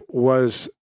relationship was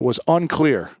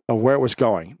unclear of where it was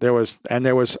going. There was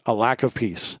a lack of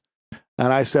peace.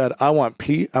 And I said, I want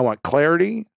peace. I want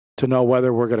clarity to know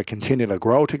whether we're going to continue to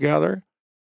grow together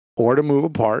or to move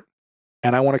apart.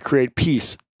 And I want to create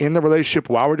peace in the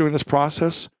relationship while we're doing this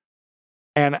process.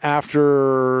 And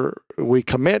after we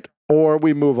commit or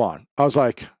we move on. I was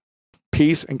like,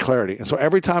 peace and clarity. And so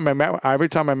every time I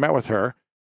met with her,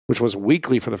 which was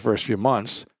weekly for the first few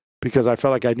months, because I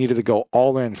felt like I needed to go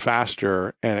all in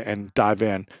faster and dive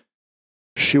in,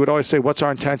 she would always say, what's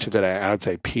our intention today? And I'd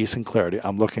say, peace and clarity.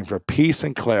 I'm looking for peace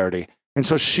and clarity. And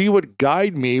so she would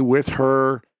guide me with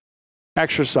her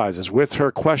exercises, with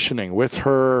her questioning, with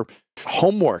her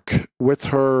homework, with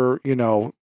her,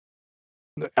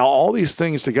 all these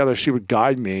things together. She would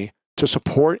guide me to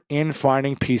support in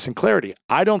finding peace and clarity.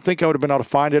 I don't think I would have been able to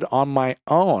find it on my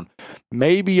own.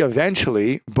 Maybe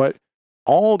eventually, but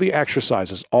all the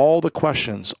exercises, all the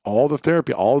questions, all the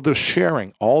therapy, all the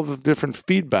sharing, all the different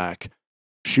feedback,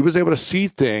 she was able to see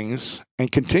things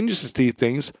and continues to see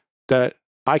things that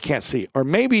I can't see. Or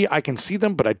maybe I can see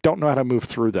them, but I don't know how to move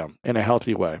through them in a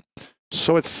healthy way.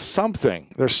 So it's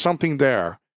something. There's something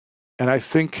there. And I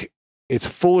think it's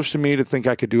foolish to me to think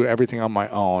I could do everything on my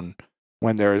own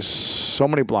when there's so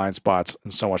many blind spots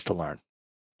and so much to learn.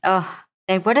 Oh,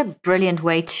 and what a brilliant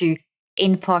way to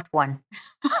in part 1.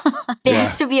 There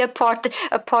has to be a part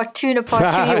 2 and a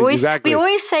part 2. Exactly. We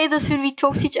always say this when we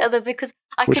talk to each other because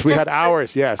we had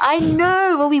hours. Yes, I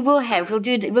know. Well, we will have. We'll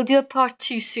do a part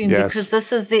 2 soon because this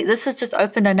has just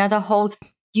opened another a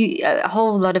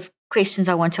whole lot of questions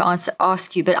I want to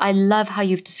ask you. But I love how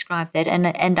you've described that,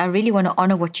 and I really want to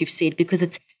honor what you've said because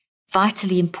it's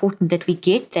vitally important that we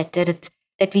get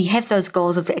that we have those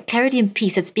goals of clarity and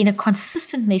peace. It's been a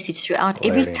consistent message throughout.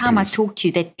 Every time I talk to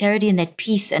you, that clarity and that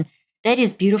peace, and that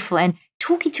is beautiful. And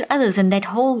talking to others and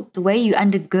the way you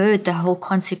undergird the whole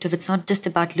concept of it's not just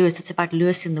about Lewis, it's about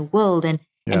Lewis in the world and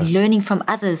learning from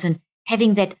others and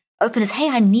having that openness. Hey,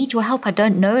 I need your help. I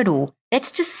don't know it all.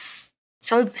 That's just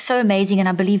so amazing. And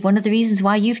I believe one of the reasons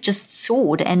why you've just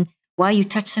soared and why you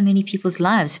touch so many people's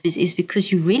lives is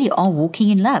because you really are walking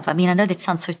in love. I mean, I know that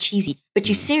sounds so cheesy, but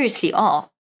you seriously are.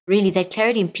 Really, that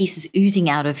clarity and peace is oozing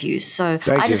out of you. So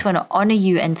I just want to honor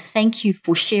you and thank you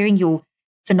for sharing your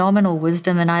phenomenal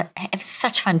wisdom. And I have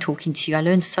such fun talking to you. I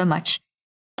learned so much.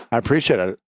 I appreciate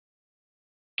it.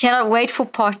 Cannot wait for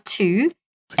part 2.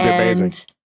 It's amazing.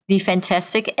 Be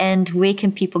fantastic. And where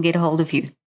can people get a hold of you?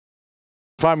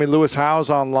 Find me Lewis Howes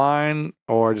online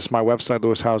or just my website,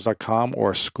 lewishowes.com,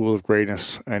 or School of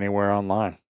Greatness anywhere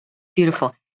online.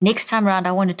 Beautiful. Next time around,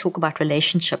 I want to talk about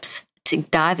relationships. To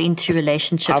dive into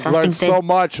relationships. I've learned so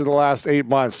much in the last 8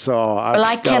 months. So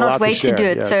I cannot wait to do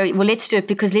it. Yes. So let's do it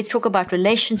because let's talk about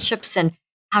relationships and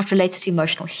how it relates to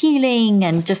emotional healing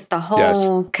and just the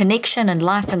whole connection and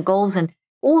life and goals and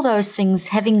all those things,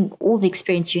 having all the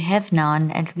experience you have now.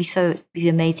 And it'll be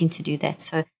amazing to do that.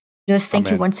 So Lewis, thank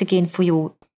you once again for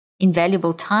your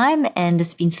invaluable time. And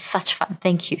it's been such fun.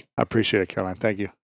 Thank you. I appreciate it, Caroline. Thank you.